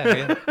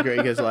Yeah.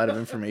 Greg has a lot of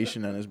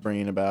information on his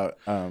brain about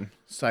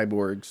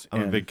cyborgs. I'm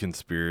a and- big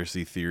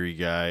conspiracy theory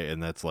guy,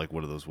 and that's like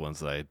one of those ones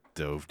that I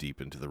dove deep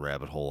into the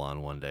rabbit hole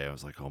on one day. I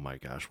was like, oh my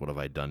gosh, what have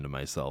I done to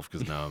myself?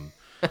 Because now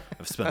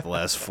I've spent the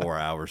last 4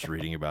 hours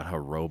reading about how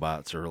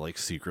robots are like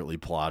secretly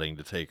plotting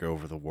to take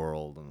over the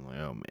world. And I'm like,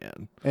 oh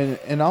man.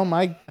 And all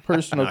my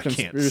personal I can't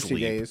conspiracy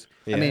sleep. days.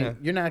 I Yeah. mean,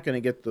 you're not going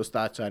to get those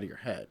thoughts out of your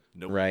head.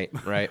 Nope.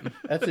 Right.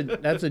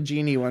 That's a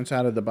genie once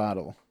out of the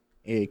bottle.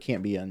 It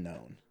can't be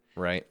unknown.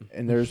 Right.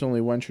 And there's only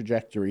one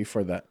trajectory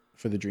for the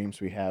dreams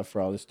we have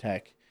for all this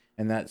tech,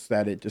 and that's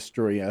that it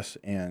destroy us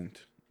and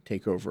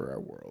take over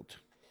our world.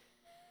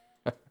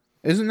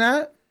 Isn't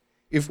that?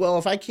 If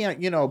I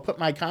can't, you know, put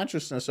my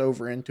consciousness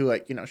over into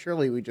it, you know,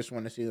 surely we just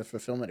want to see the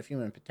fulfillment of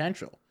human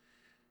potential.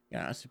 You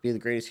know, this would be the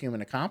greatest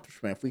human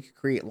accomplishment if we could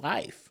create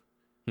life,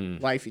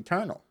 life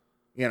eternal.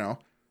 You know,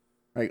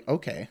 like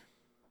okay,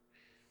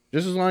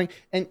 just as long.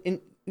 And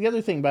the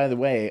other thing, by the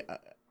way,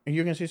 are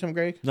you gonna say something,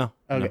 Greg? No.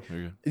 Okay. No,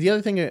 you're good. The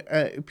other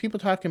thing, people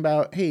talking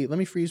about, hey, let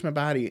me freeze my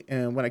body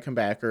and when I come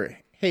back, or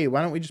hey,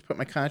 why don't we just put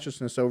my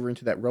consciousness over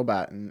into that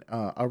robot and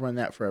I'll run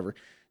that forever.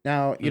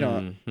 Now, you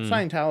know,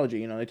 Scientology,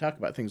 you know, they talk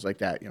about things like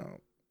that, you know,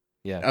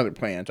 Yeah. other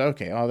plans.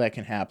 Okay, all that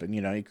can happen. You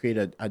know, you create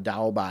a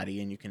doll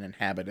body and you can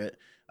inhabit it,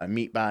 a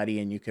meat body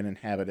and you can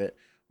inhabit it,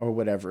 or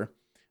whatever.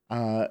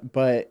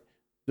 But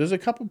there's a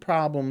couple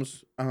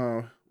problems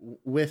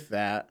with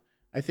that.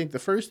 I think the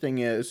first thing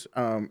is,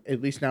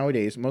 at least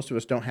nowadays, most of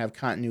us don't have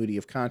continuity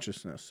of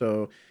consciousness.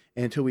 So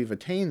until we've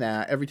attained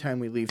that, every time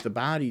we leave the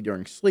body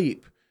during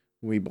sleep,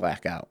 we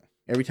black out.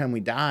 Every time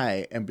we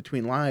die and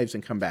between lives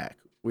and come back,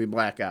 we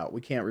black out.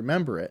 We can't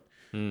remember it.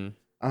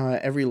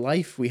 Every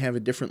life we have a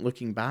different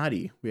looking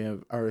body. We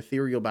have our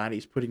ethereal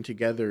bodies putting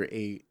together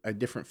a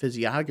different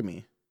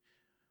physiognomy.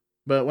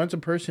 But once a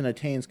person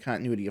attains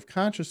continuity of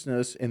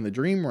consciousness in the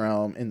dream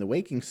realm, in the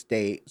waking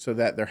state, so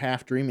that they're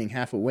half dreaming,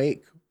 half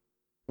awake,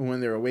 when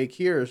they're awake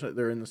here, so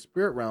they're in the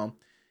spirit realm,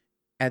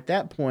 at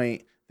that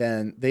point,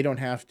 then they don't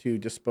have to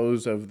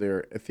dispose of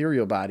their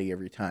ethereal body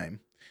every time.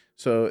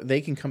 So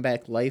they can come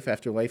back life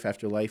after life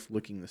after life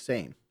looking the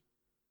same.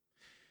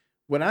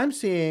 What I'm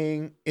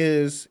seeing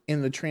is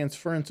in the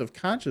transference of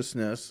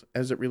consciousness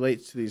as it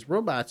relates to these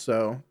robots,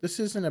 though,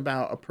 this isn't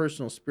about a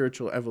personal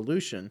spiritual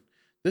evolution.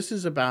 This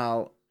is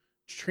about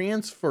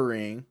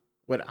transferring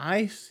what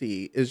I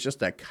see is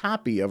just a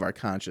copy of our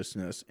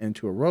consciousness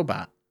into a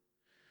robot.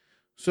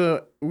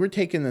 So we're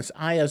taking this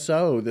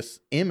ISO, this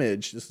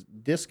image, this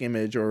disk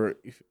image, or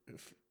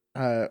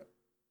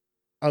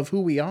of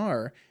who we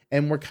are,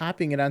 and we're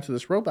copying it onto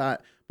this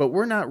robot, but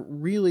we're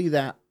not really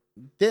that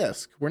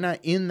disk. We're not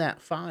in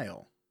that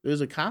file. There's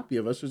a copy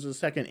of us. There's a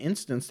second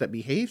instance that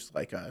behaves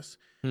like us,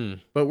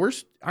 but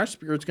our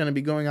spirit's going to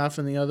be going off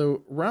in the other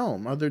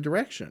realm, other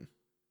direction.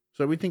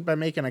 So we think by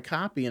making a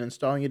copy and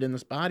installing it in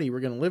this body,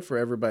 we're going to live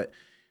forever. But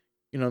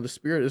you know, the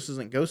spirit, this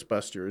isn't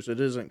Ghostbusters.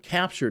 It isn't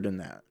captured in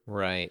that.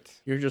 Right.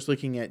 You're just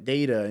looking at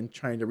data and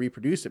trying to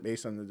reproduce it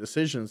based on the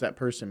decisions that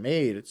person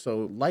made. It's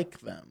so like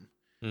them,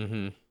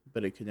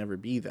 but it could never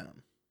be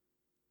them.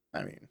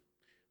 I mean,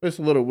 there's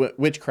a little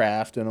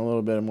witchcraft and a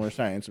little bit of more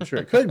science. I'm sure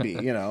it could be,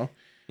 you know.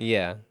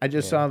 Yeah. I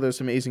just saw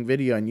this amazing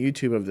video on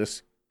YouTube of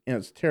this, and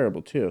it's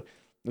terrible too.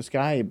 This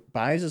guy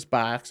buys this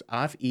box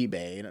off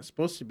eBay, and it's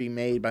supposed to be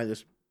made by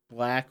this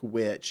black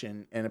witch,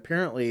 and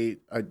apparently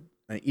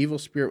an evil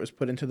spirit was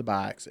put into the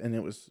box, and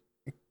it was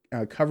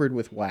covered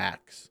with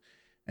wax.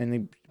 And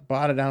they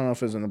bought it, I don't know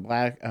if it was in the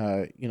black,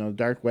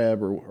 dark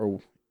web or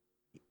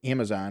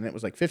Amazon. It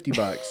was like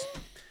 $50.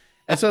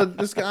 And so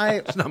this guy,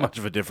 There's not much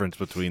of a difference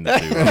between the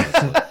two,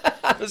 honestly.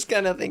 I was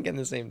kind of thinking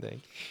the same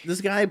thing.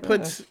 this guy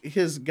puts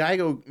his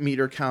Geico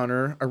meter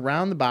counter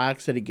around the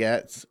box that he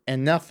gets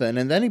and nothing.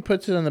 And then he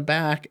puts it on the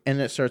back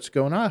and it starts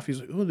going off. He's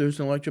like, oh, there's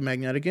an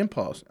electromagnetic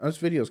impulse. Now, this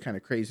video is kind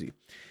of crazy.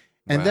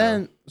 And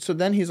Wow.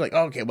 then he's like,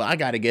 okay, well, I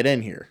got to get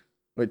in here.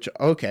 Which,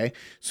 okay.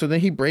 So then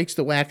he breaks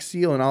the wax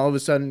seal and all of a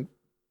sudden,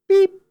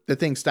 beep, the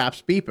thing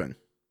stops beeping.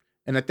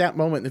 And at that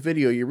moment in the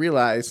video, you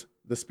realize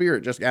the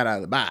spirit just got out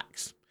of the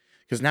box.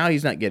 Because now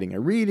he's not getting a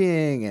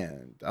reading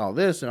and all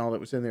this and all that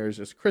was in there is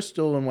just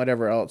crystal and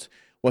whatever else.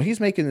 Well, he's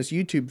making this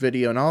YouTube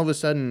video, and all of a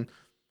sudden,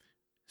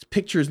 his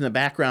pictures in the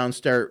background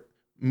start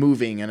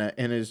moving,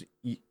 and his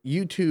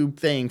YouTube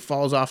thing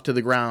falls off to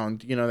the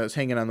ground, that's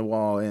hanging on the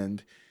wall.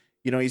 And,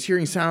 he's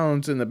hearing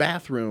sounds in the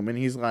bathroom, and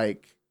he's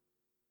like,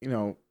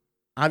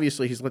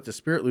 obviously he's let the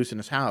spirit loose in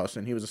his house,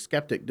 and he was a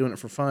skeptic doing it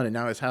for fun, and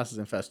now his house is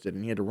infested,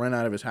 and he had to run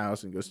out of his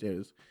house and go stay at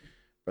his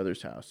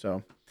brother's house.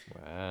 So,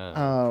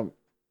 Wow.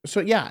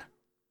 so yeah,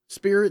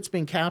 spirits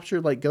being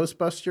captured like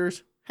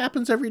Ghostbusters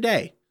happens every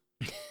day.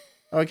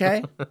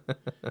 Okay.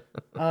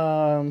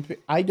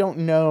 I don't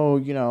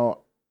know,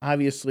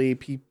 obviously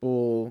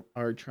people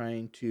are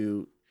trying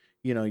to,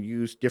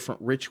 use different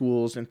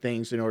rituals and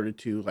things in order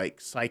to like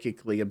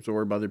psychically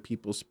absorb other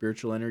people's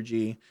spiritual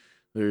energy.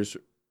 There's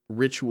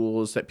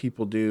rituals that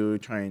people do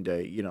trying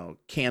to,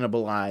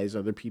 cannibalize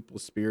other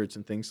people's spirits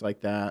and things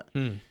like that.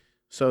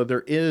 So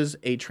there is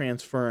a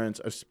transference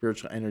of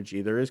spiritual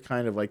energy. There is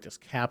kind of like this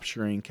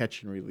capturing,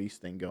 catch and release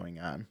thing going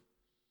on.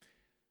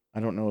 I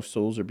don't know if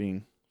souls are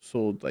being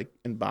sold like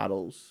in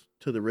bottles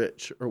to the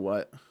rich or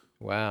what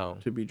Wow.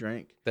 to be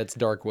drank. That's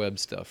dark web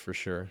stuff for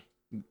sure.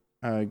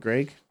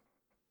 Greg,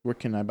 where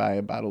can I buy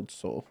a bottled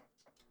soul?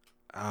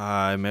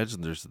 I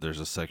imagine there's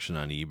a section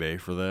on eBay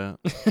for that.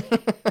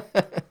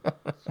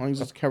 As long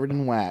as it's covered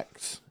in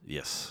wax.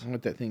 Yes. I don't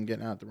want that thing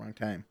getting out at the wrong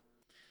time.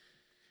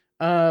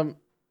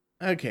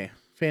 Okay,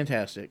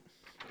 fantastic.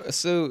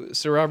 So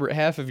Robert,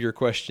 half of your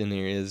question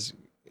there is,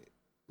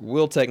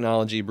 will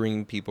technology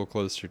bring people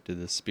closer to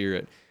the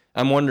spirit?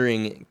 I'm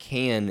wondering,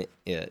 can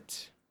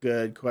it?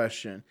 Good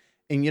question.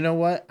 And you know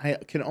what? I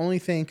can only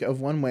think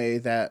of one way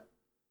that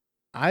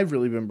I've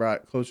really been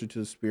brought closer to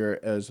the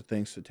spirit as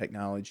thanks to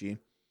technology.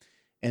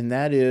 And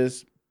that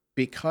is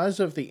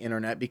because of the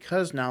internet,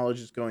 because knowledge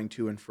is going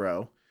to and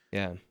fro.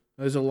 Yeah.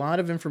 There's a lot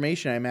of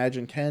information, I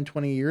imagine 10,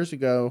 20 years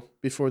ago,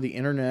 before the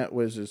internet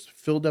was as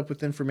filled up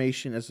with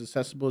information as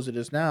accessible as it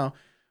is now,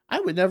 I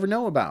would never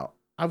know about.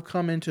 I've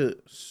come into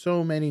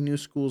so many new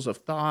schools of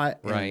thought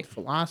and Right.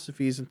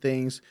 philosophies and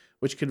things,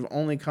 which could have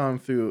only come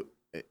through,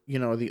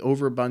 the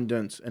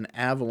overabundance and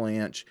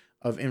avalanche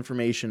of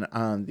information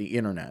on the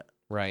internet.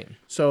 Right.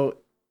 So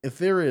if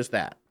there is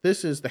that,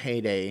 this is the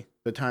heyday,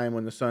 the time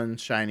when the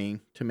sun's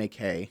shining to make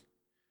hay.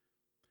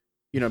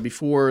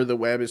 Before the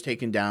web is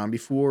taken down,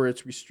 before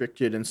it's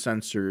restricted and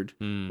censored,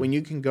 when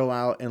you can go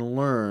out and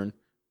learn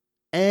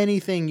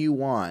anything you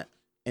want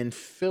and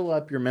fill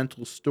up your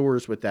mental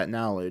stores with that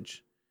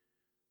knowledge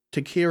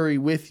to carry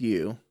with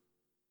you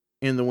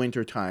in the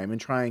wintertime and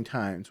trying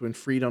times when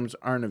freedoms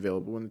aren't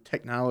available, when the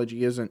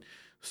technology isn't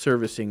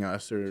servicing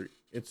us, or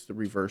it's the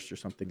reverse or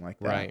something like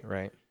that. Right.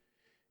 Right.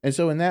 And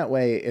so in that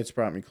way, it's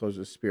brought me closer to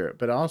the spirit.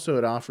 But also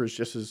it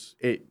offers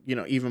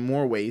even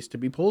more ways to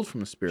be pulled from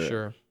the spirit.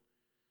 Sure.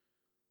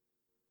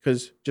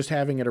 Because just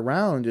having it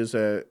around is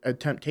a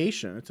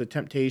temptation. It's a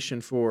temptation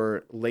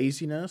for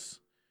laziness,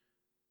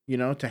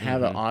 to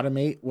have it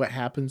automate what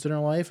happens in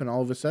our life. And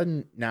all of a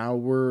sudden, now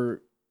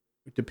we're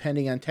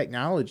depending on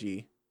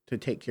technology to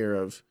take care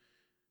of,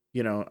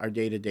 our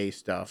day-to-day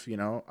stuff,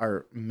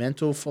 our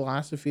mental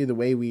philosophy, the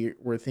way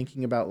we're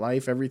thinking about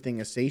life, everything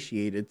is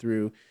satiated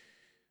through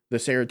the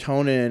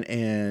serotonin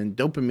and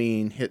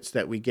dopamine hits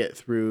that we get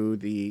through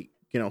the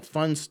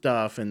fun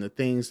stuff and the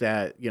things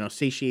that,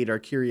 satiate our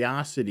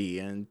curiosity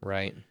and,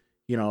 Right.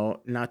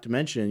 not to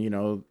mention,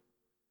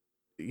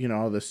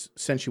 all this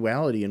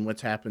sensuality and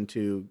what's happened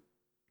to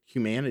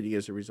humanity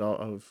as a result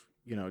of,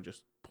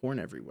 just porn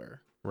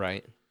everywhere.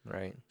 Right.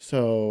 Right.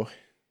 So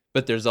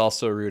But there's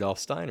also Rudolf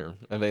Steiner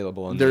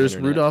available on there's the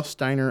internet.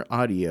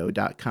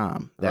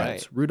 RudolfSteinerAudio.com.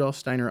 That's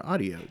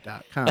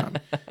RudolfSteinerAudio.com.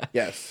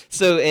 Yes.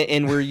 So,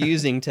 and we're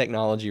using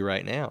technology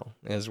right now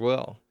as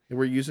well.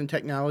 We're using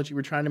technology.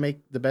 We're trying to make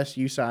the best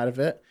use out of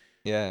it.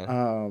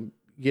 Yeah.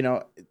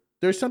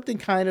 There's something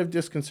kind of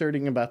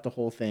disconcerting about the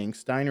whole thing.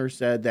 Steiner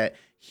said that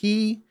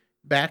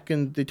back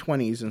in the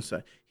 1920s and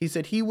stuff, he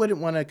said he wouldn't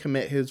want to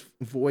commit his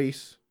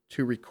voice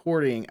to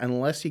recording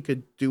unless he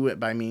could do it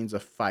by means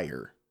of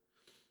fire.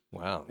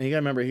 Wow. And you got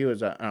to remember, he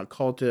was an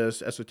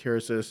occultist,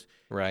 esotericist.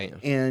 Right.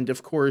 And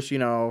of course, they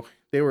were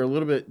doing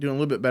a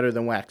little bit better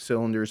than wax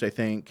cylinders, I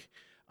think.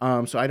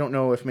 So I don't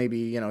know if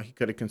maybe, he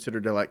could have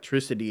considered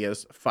electricity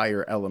as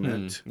fire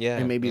element. Yeah.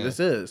 And maybe yeah. this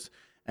is.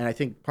 And I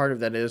think part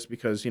of that is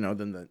because,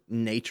 then the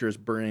nature is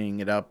burning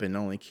it up and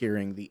only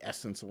carrying the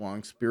essence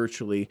along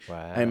spiritually.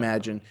 Wow. I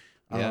imagine.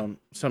 Yeah.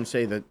 Some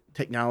say that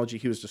technology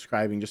he was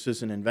describing just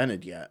isn't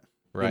invented yet.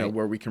 Right.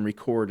 Where we can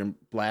record and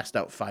blast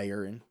out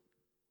fire and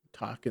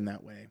talk in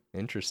that way.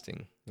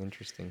 Interesting.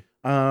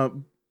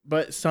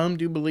 But some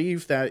do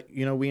believe that,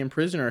 we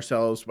imprison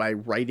ourselves by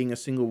writing a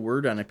single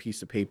word on a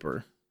piece of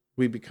paper.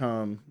 We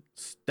become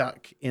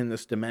stuck in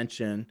this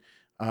dimension.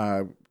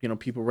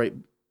 People write,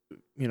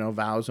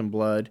 vows in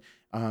blood.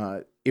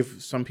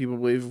 If some people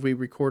believe we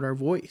record our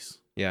voice,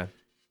 Yeah.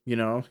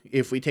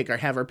 if we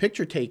have our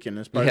picture taken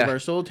as part of our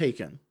soul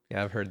taken.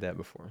 Yeah, I've heard that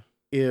before.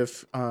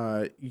 If,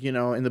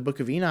 in the book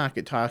of Enoch,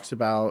 it talks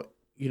about,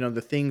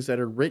 the things that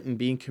are written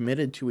being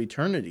committed to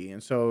eternity.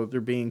 And so there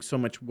being so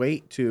much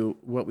weight to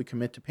what we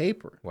commit to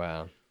paper.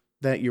 Wow.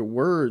 that your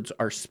words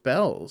are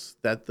spells,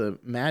 that the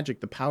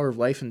magic, the power of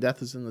life and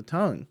death is in the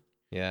tongue.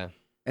 Yeah.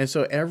 And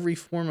so every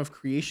form of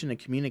creation and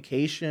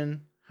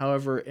communication,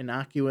 however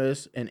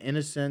innocuous and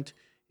innocent,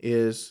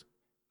 is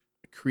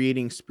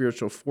creating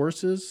spiritual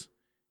forces.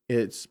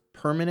 It's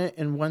permanent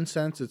in one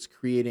sense. It's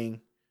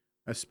creating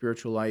a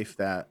spiritual life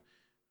that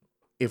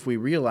if we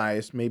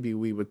realized, maybe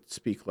we would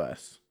speak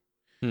less.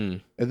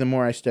 And the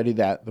more I study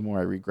that, the more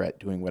I regret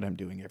doing what I'm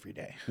doing every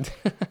day.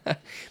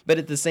 But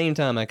at the same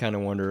time, I kind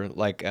of wonder,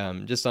 like,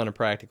 just on a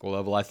practical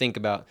level, I think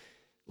about,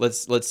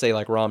 let's say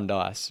like Ram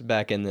Dass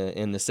back in the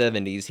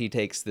 70s, he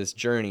takes this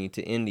journey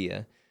to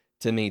India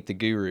to meet the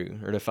guru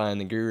or to find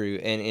the guru.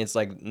 And it's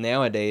like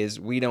nowadays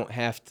we don't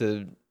have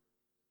to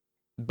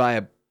buy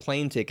a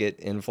plane ticket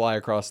and fly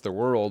across the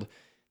world.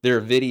 There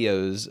are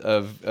videos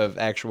of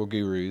actual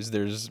gurus.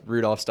 There's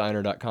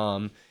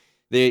rudolfsteiner.com.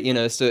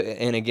 So,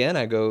 and again,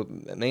 I go,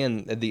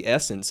 man, the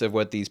essence of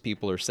what these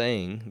people are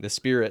saying, the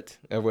spirit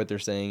of what they're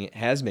saying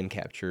has been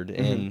captured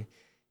and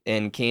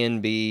can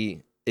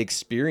be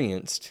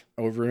experienced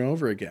Over and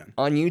over again.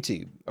 on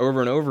YouTube over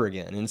and over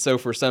again. And so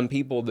for some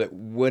people that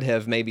would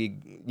have maybe,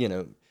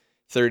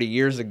 30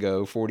 years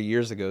ago, 40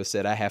 years ago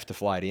said, I have to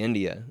fly to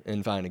India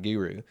and find a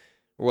guru.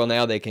 Well,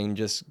 now they can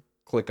just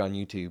click on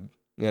YouTube,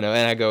 and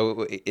I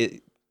go,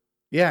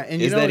 Yeah,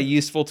 and is that a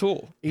useful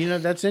tool?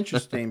 That's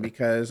interesting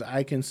because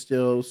I can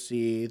still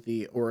see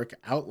the auric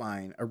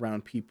outline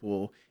around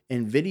people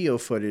in video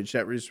footage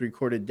that was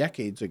recorded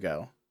decades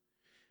ago.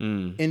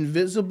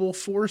 Invisible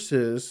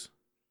forces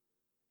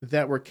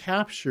that were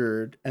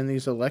captured in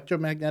these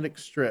electromagnetic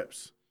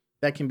strips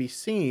that can be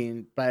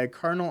seen by a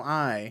carnal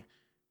eye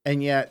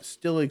and yet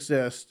still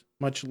exist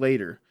much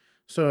later.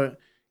 So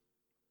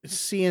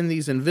seeing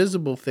these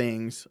invisible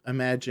things,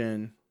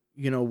 imagine,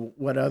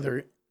 what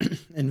other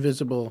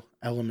invisible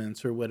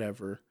elements or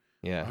whatever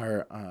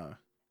are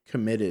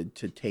committed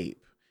to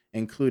tape,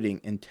 including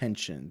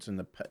intentions and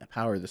the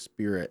power of the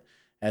spirit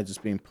as it's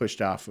being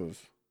pushed off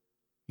of,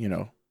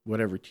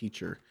 whatever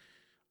teacher,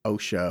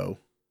 Osho,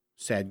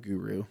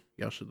 Sadhguru.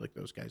 Y'all should look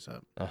those guys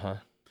up.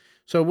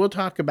 So we'll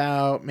talk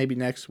about maybe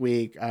next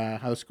week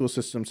how the school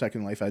system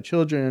second life out of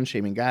children,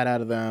 shaming God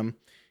out of them,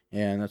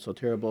 and that's so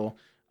terrible.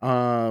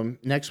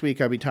 Next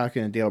week I'll be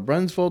talking to Dale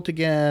Brunsvold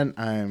again.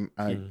 I'm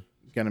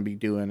going to be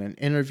doing an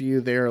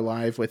interview there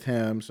live with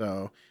him.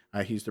 So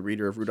he's the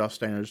reader of Rudolf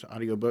Steiner's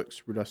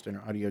audiobooks,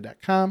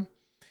 rudolfsteineraudio.com.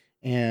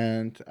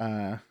 And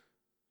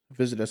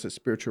visit us at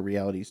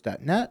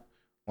spiritualrealities.net.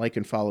 Like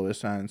and follow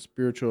us on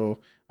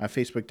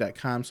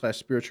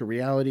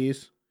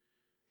facebook.com/spiritualrealities.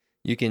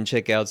 You can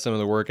check out some of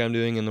the work I'm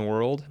doing in the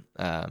world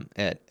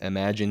at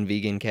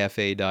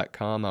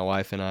imaginevegancafe.com. My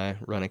wife and I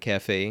run a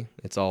cafe.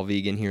 It's all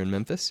vegan here in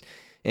Memphis.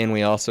 And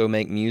we also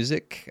make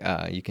music.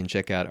 You can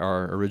check out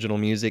our original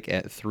music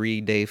at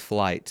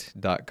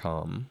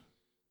 3dayflight.com.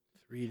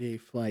 3-Day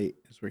Flight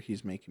is where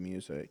he's making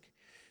music.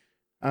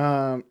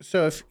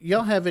 So if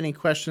y'all have any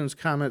questions,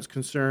 comments,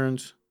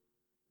 concerns,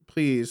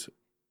 please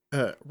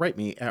write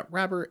me at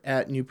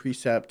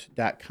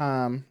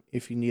robert@newprecept.com.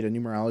 If you need a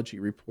numerology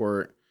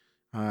report,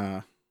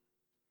 I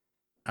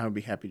would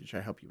be happy to try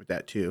to help you with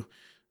that too.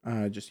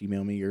 Just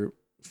email me your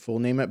full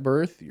name at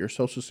birth, your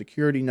social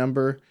security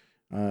number,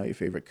 your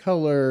favorite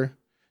color.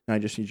 And I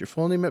just need your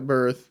full name at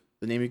birth,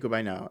 the name you go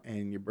by now,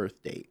 and your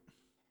birth date.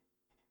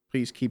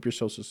 Please keep your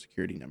social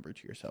security number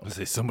to yourself. I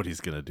say somebody's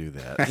gonna do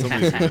that.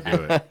 Somebody's gonna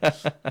do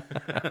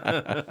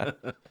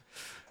it.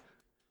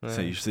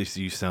 So you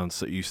sound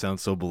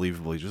so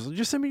believable.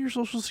 Just send me your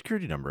social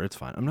security number. It's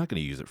fine. I'm not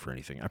gonna use it for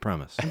anything. I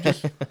promise. I'm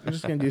just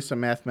gonna do some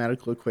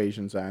mathematical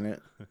equations on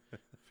it.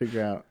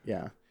 Figure out.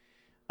 Yeah.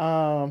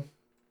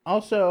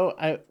 Also,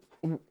 I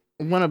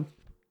want to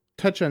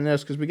touch on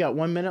this because we got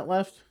 1 minute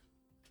left.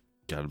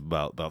 Got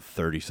about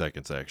 30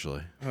 seconds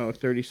actually. Oh,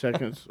 30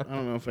 seconds. I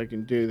don't know if I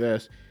can do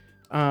this.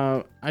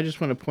 I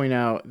just want to point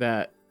out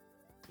that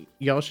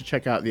y'all should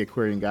check out the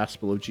Aquarian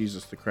Gospel of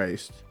Jesus the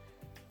Christ.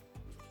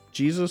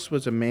 Jesus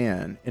was a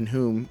man in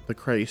whom the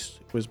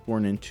Christ was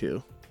born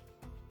into,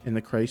 and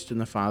the Christ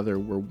and the Father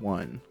were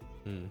one.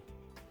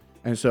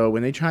 And so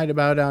when they tried to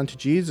bow down to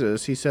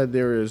Jesus, he said,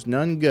 there is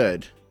none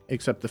good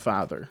except the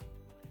Father.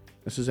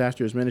 This is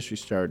after his ministry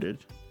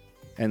started.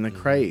 And the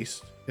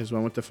Christ is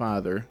one with the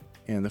Father,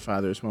 and the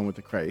Father is one with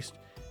the Christ.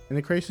 And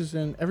the Christ is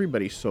in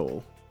everybody's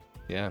soul.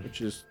 Yeah. Which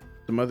is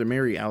the Mother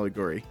Mary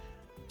allegory.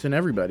 It's in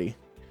everybody.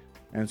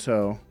 And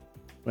so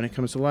when it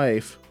comes to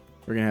life,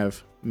 we're going to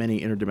have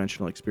many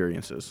interdimensional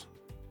experiences.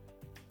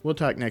 We'll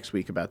talk next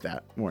week about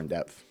that more in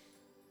depth.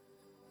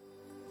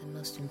 The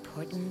most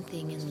important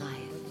thing in life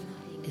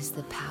is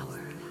the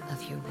power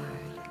of your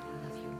word.